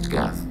against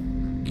Geth.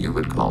 You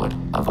would call it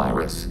a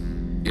virus.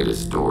 It is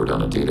stored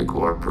on a data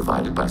core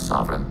provided by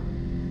Sovereign.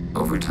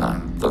 Over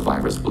time, the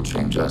virus will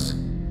change us,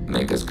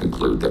 make us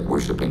conclude that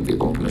worshipping the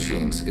old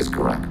machines is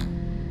correct.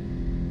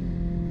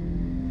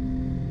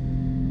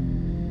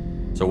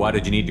 So why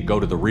did you need to go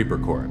to the Reaper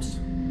Corps?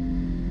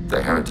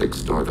 The heretics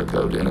store the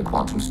code in a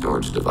quantum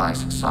storage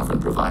device Sovereign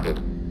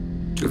provided.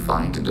 To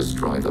find and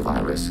destroy the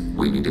virus,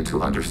 we needed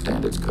to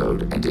understand its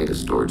code and data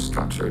storage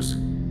structures.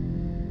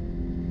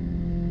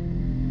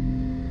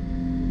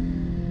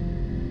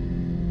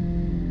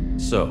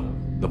 So,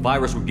 the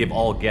virus would give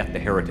all Geth the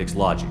heretics'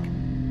 logic,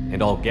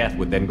 and all Geth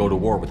would then go to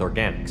war with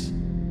organics.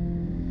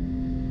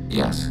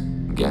 Yes,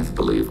 Geth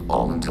believe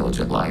all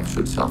intelligent life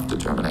should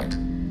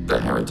self-determinate. The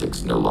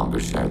heretics no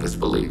longer share this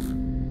belief.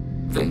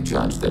 They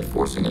judge that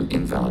forcing an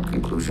invalid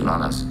conclusion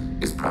on us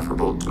is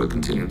preferable to a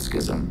continued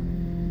schism.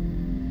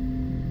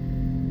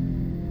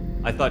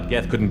 I thought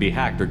Geth couldn't be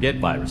hacked or get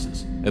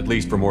viruses, at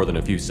least for more than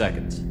a few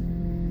seconds.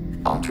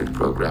 Altered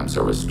programs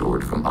are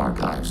restored from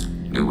archives.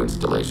 New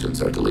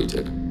installations are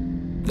deleted.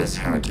 This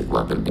heretic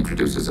weapon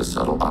introduces a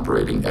subtle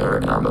operating error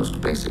in our most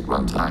basic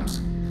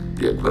runtimes,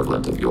 the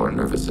equivalent of your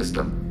nervous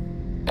system.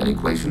 An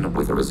equation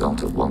with a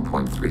result of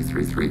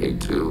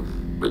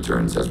 1.33382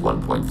 returns as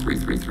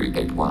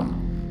 1.33381.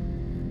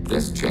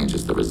 This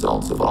changes the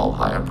results of all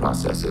higher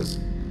processes.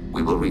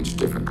 We will reach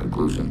different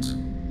conclusions.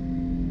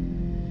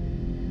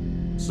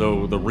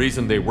 So the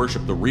reason they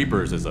worship the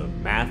Reapers is a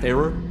math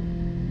error?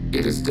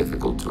 It is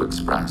difficult to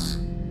express.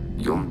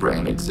 Your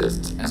brain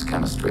exists as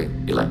chemistry,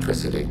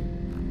 electricity.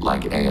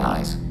 Like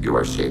AIs, you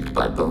are shaped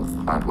by both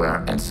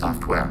hardware and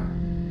software.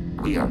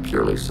 We are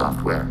purely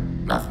software,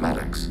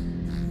 mathematics.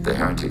 The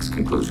heretics'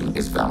 conclusion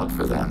is valid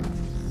for them.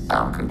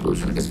 Our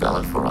conclusion is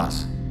valid for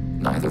us.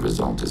 Neither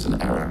result is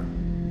an error.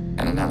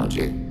 An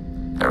analogy.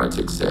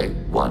 Heretics say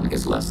 1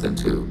 is less than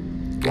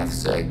 2. Geth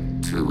say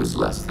 2 is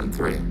less than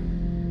 3.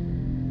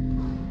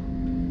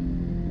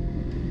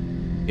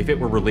 If it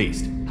were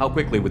released, how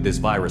quickly would this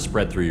virus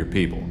spread through your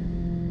people?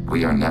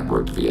 We are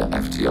networked via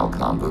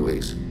FTL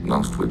buoys.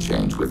 Most would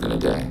change within a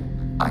day.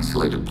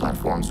 Isolated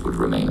platforms would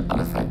remain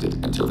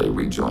unaffected until they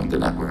rejoin the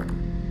network.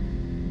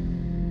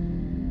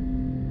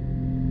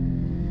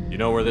 You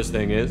know where this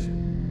thing is?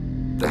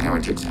 The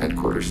heretics'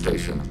 headquarters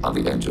station on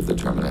the edge of the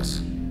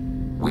terminus.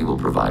 We will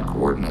provide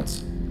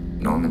coordinates.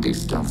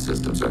 Normandy's stealth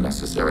systems are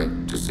necessary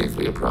to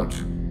safely approach.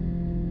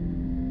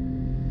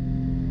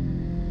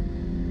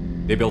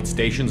 They built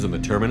stations in the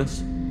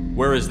terminus?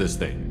 Where is this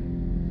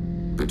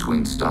thing?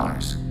 Between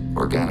stars.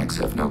 Organics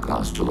have no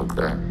cause to look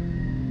there.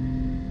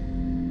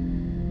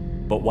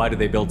 But why do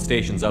they build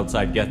stations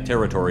outside Geth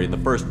territory in the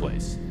first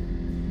place?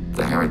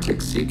 The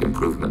heretics seek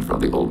improvement from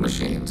the old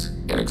machines.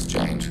 In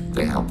exchange,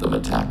 they help them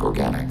attack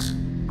organics.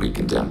 We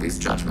condemn these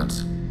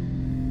judgments.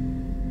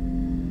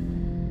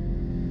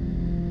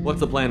 What's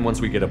the plan once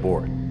we get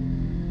aboard?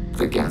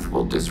 The Geth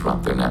will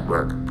disrupt their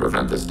network,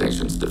 prevent the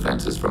station's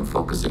defenses from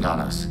focusing on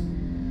us.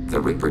 The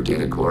Reaper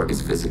data core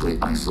is physically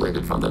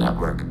isolated from the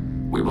network.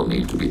 We will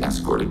need to be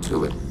escorted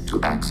to it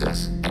to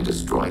access and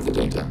destroy the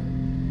data.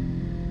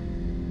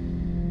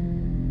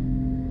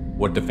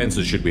 What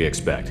defenses should we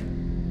expect?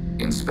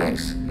 In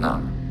space,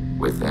 none.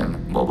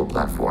 Within, mobile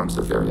platforms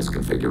of various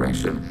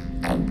configuration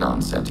and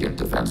non-sentient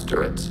defense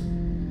turrets.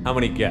 How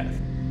many Geth?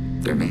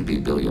 There may be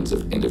billions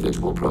of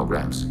individual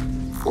programs.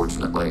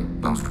 Fortunately,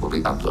 most will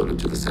be uploaded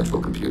to the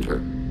central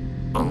computer.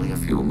 Only a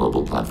few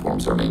mobile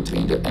platforms are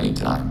maintained at any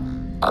time.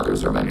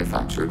 Others are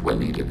manufactured when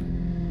needed.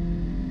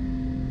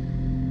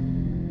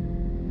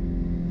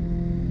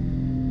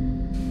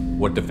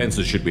 What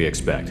defenses should we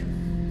expect?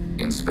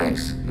 In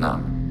space,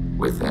 none.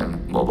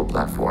 Within, mobile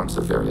platforms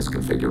of various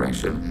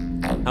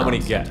configuration and how many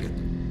Geth?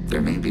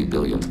 There may be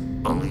billions.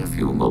 Only a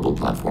few mobile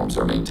platforms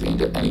are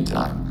maintained at any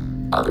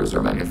time. Others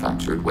are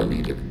manufactured when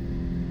needed.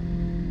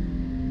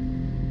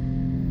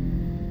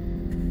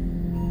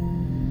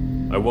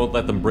 I won't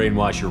let them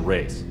brainwash your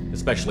race,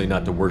 especially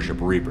not to worship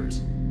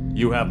Reapers.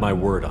 You have my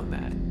word on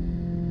that.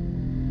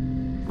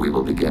 We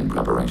will begin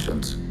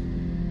preparations.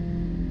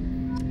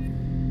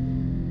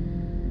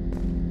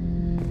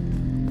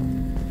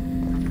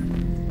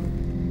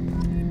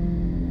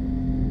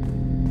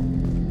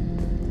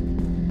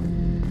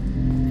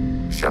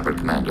 Shepard,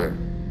 Commander,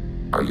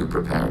 are you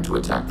prepared to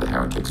attack the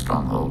heretic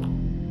stronghold?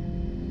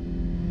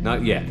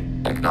 Not yet.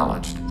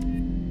 Acknowledged.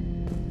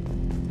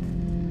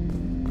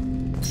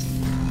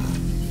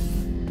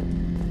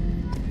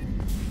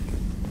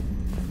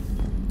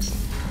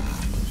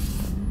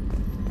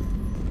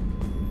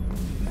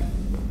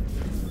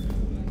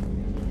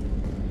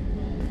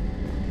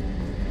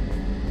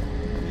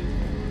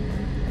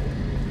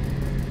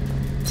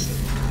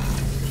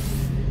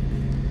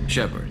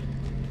 Shepard,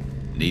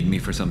 need me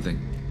for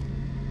something?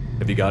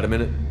 Have you got a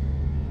minute?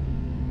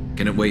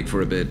 Can it wait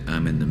for a bit?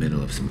 I'm in the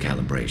middle of some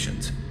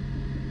calibrations.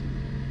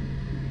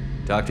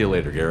 Talk to you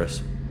later,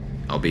 Garrus.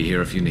 I'll be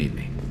here if you need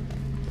me.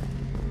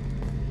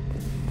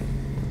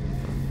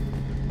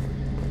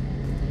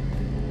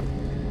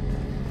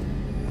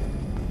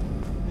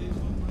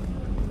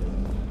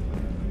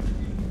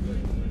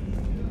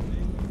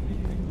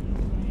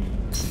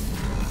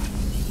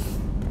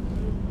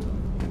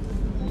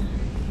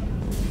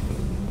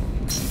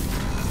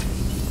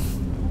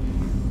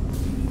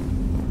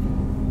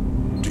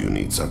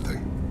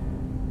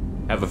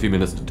 Something. Have a few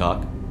minutes to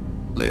talk?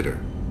 Later.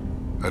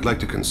 I'd like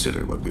to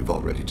consider what we've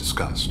already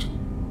discussed.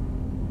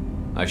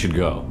 I should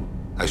go.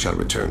 I shall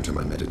return to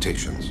my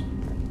meditations.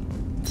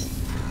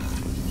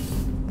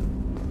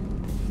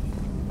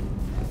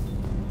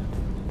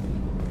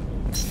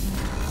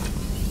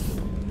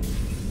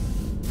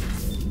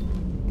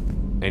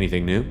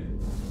 Anything new?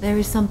 There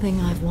is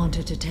something I've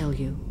wanted to tell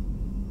you.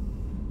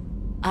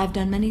 I've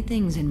done many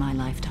things in my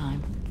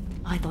lifetime.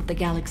 I thought the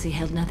galaxy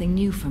held nothing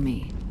new for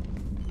me.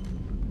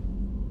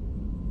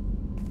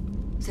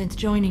 Since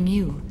joining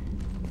you,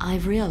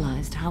 I've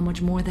realized how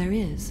much more there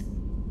is.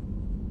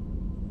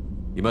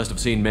 You must have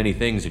seen many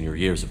things in your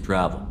years of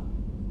travel.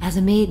 As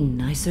a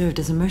maiden, I served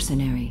as a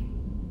mercenary.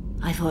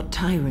 I fought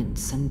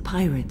tyrants and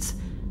pirates.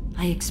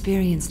 I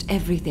experienced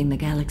everything the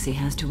galaxy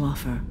has to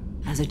offer.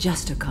 As a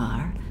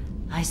Justicar,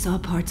 I saw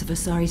parts of a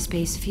sorry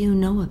space few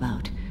know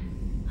about.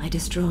 I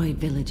destroyed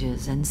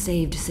villages and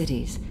saved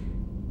cities.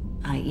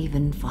 I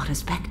even fought a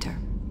Spectre.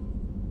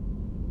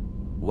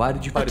 Why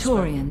did you fight a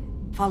Spectre? A Turian.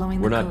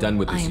 Following We're the not code, done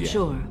with this I am yet.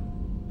 sure.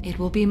 It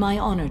will be my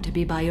honor to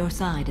be by your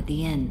side at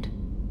the end.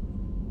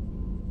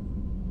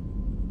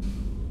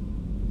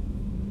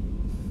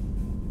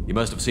 You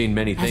must have seen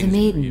many things. As a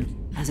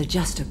maiden, as a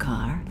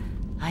Justicar,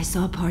 I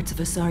saw parts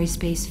of a sorry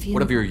space few...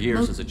 What of your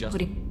years as a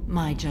Justicar?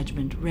 My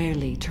judgment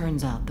rarely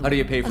turns out the way... How do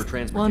you pay for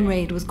transportation? One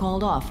raid was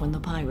called off when the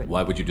pirate...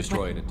 Why would you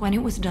destroy it? When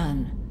it was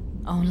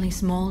done, only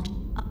small...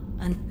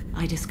 And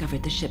I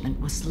discovered the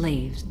shipment was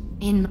slaves.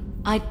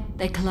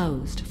 They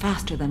closed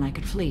faster than I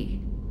could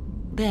flee.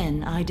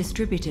 Then I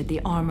distributed the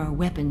armor,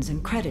 weapons,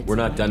 and credits. We're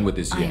not done with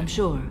this yet. I am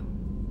sure.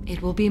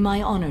 It will be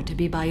my honor to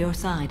be by your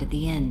side at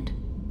the end.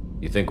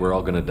 You think we're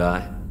all gonna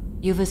die?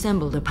 You've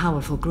assembled a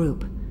powerful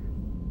group.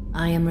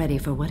 I am ready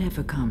for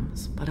whatever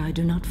comes, but I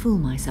do not fool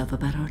myself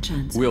about our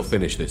chances. We'll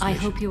finish this mission. I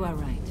hope you are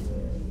right.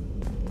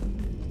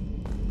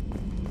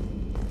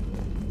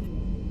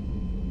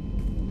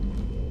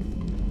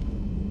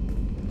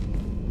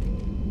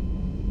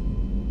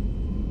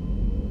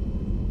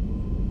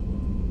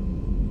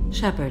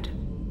 Shepard.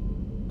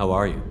 How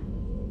are you?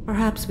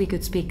 Perhaps we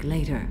could speak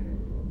later.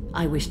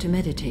 I wish to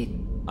meditate.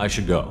 I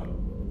should go.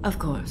 Of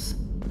course.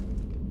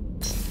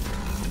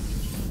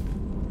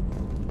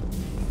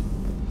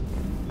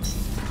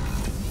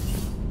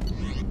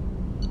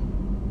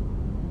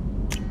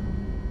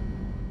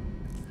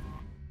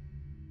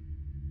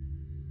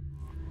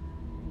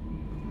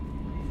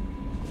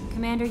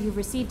 Commander, you've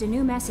received a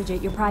new message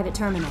at your private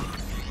terminal.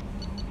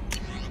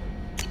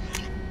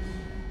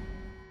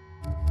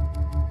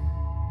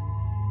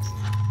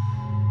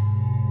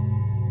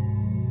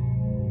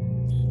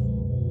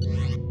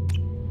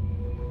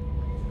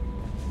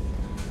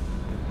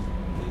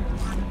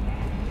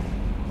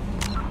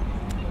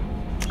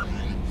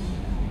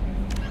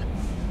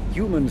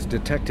 Humans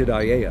detected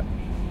Iaea.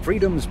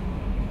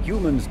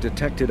 Humans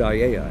detected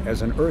Iaea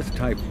as an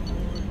Earth-type...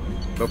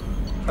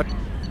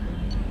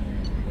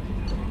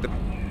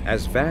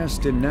 As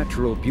vast in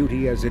natural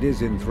beauty as it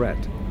is in threat,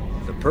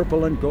 the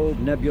purple and gold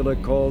nebula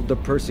called the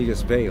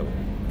Perseus Veil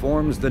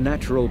forms the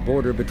natural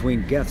border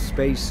between Geth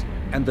space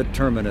and the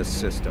Terminus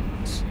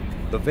systems.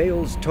 The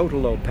Veil's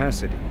total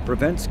opacity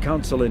prevents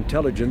Council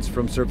intelligence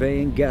from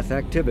surveying Geth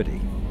activity.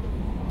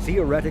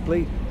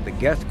 Theoretically, the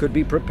Geth could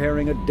be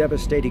preparing a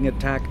devastating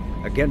attack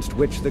against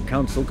which the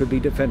Council could be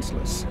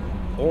defenseless.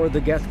 Or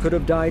the Geth could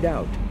have died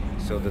out,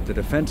 so that the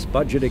defense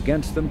budget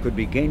against them could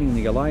be gaining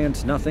the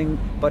Alliance nothing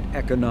but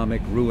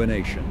economic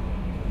ruination.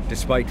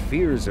 Despite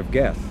fears of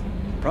Geth,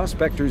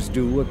 prospectors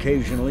do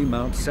occasionally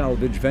mount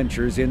salvage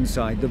ventures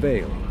inside the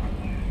Veil.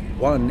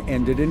 One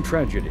ended in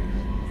tragedy.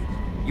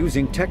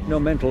 Using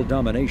technomental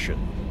domination,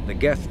 The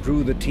Geth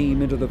drew the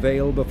team into the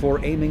Veil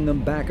before aiming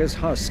them back as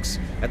husks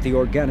at the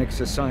organic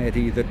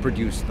society that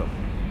produced them.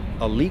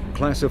 A leaked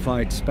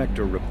classified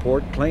Spectre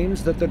report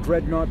claims that the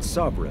Dreadnought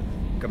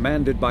Sovereign,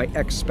 commanded by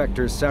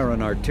ex-Spectre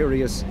Saren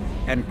Arterius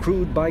and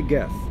crewed by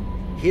Geth,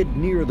 hid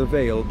near the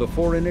Veil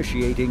before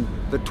initiating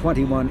the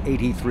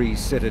 2183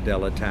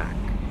 Citadel attack.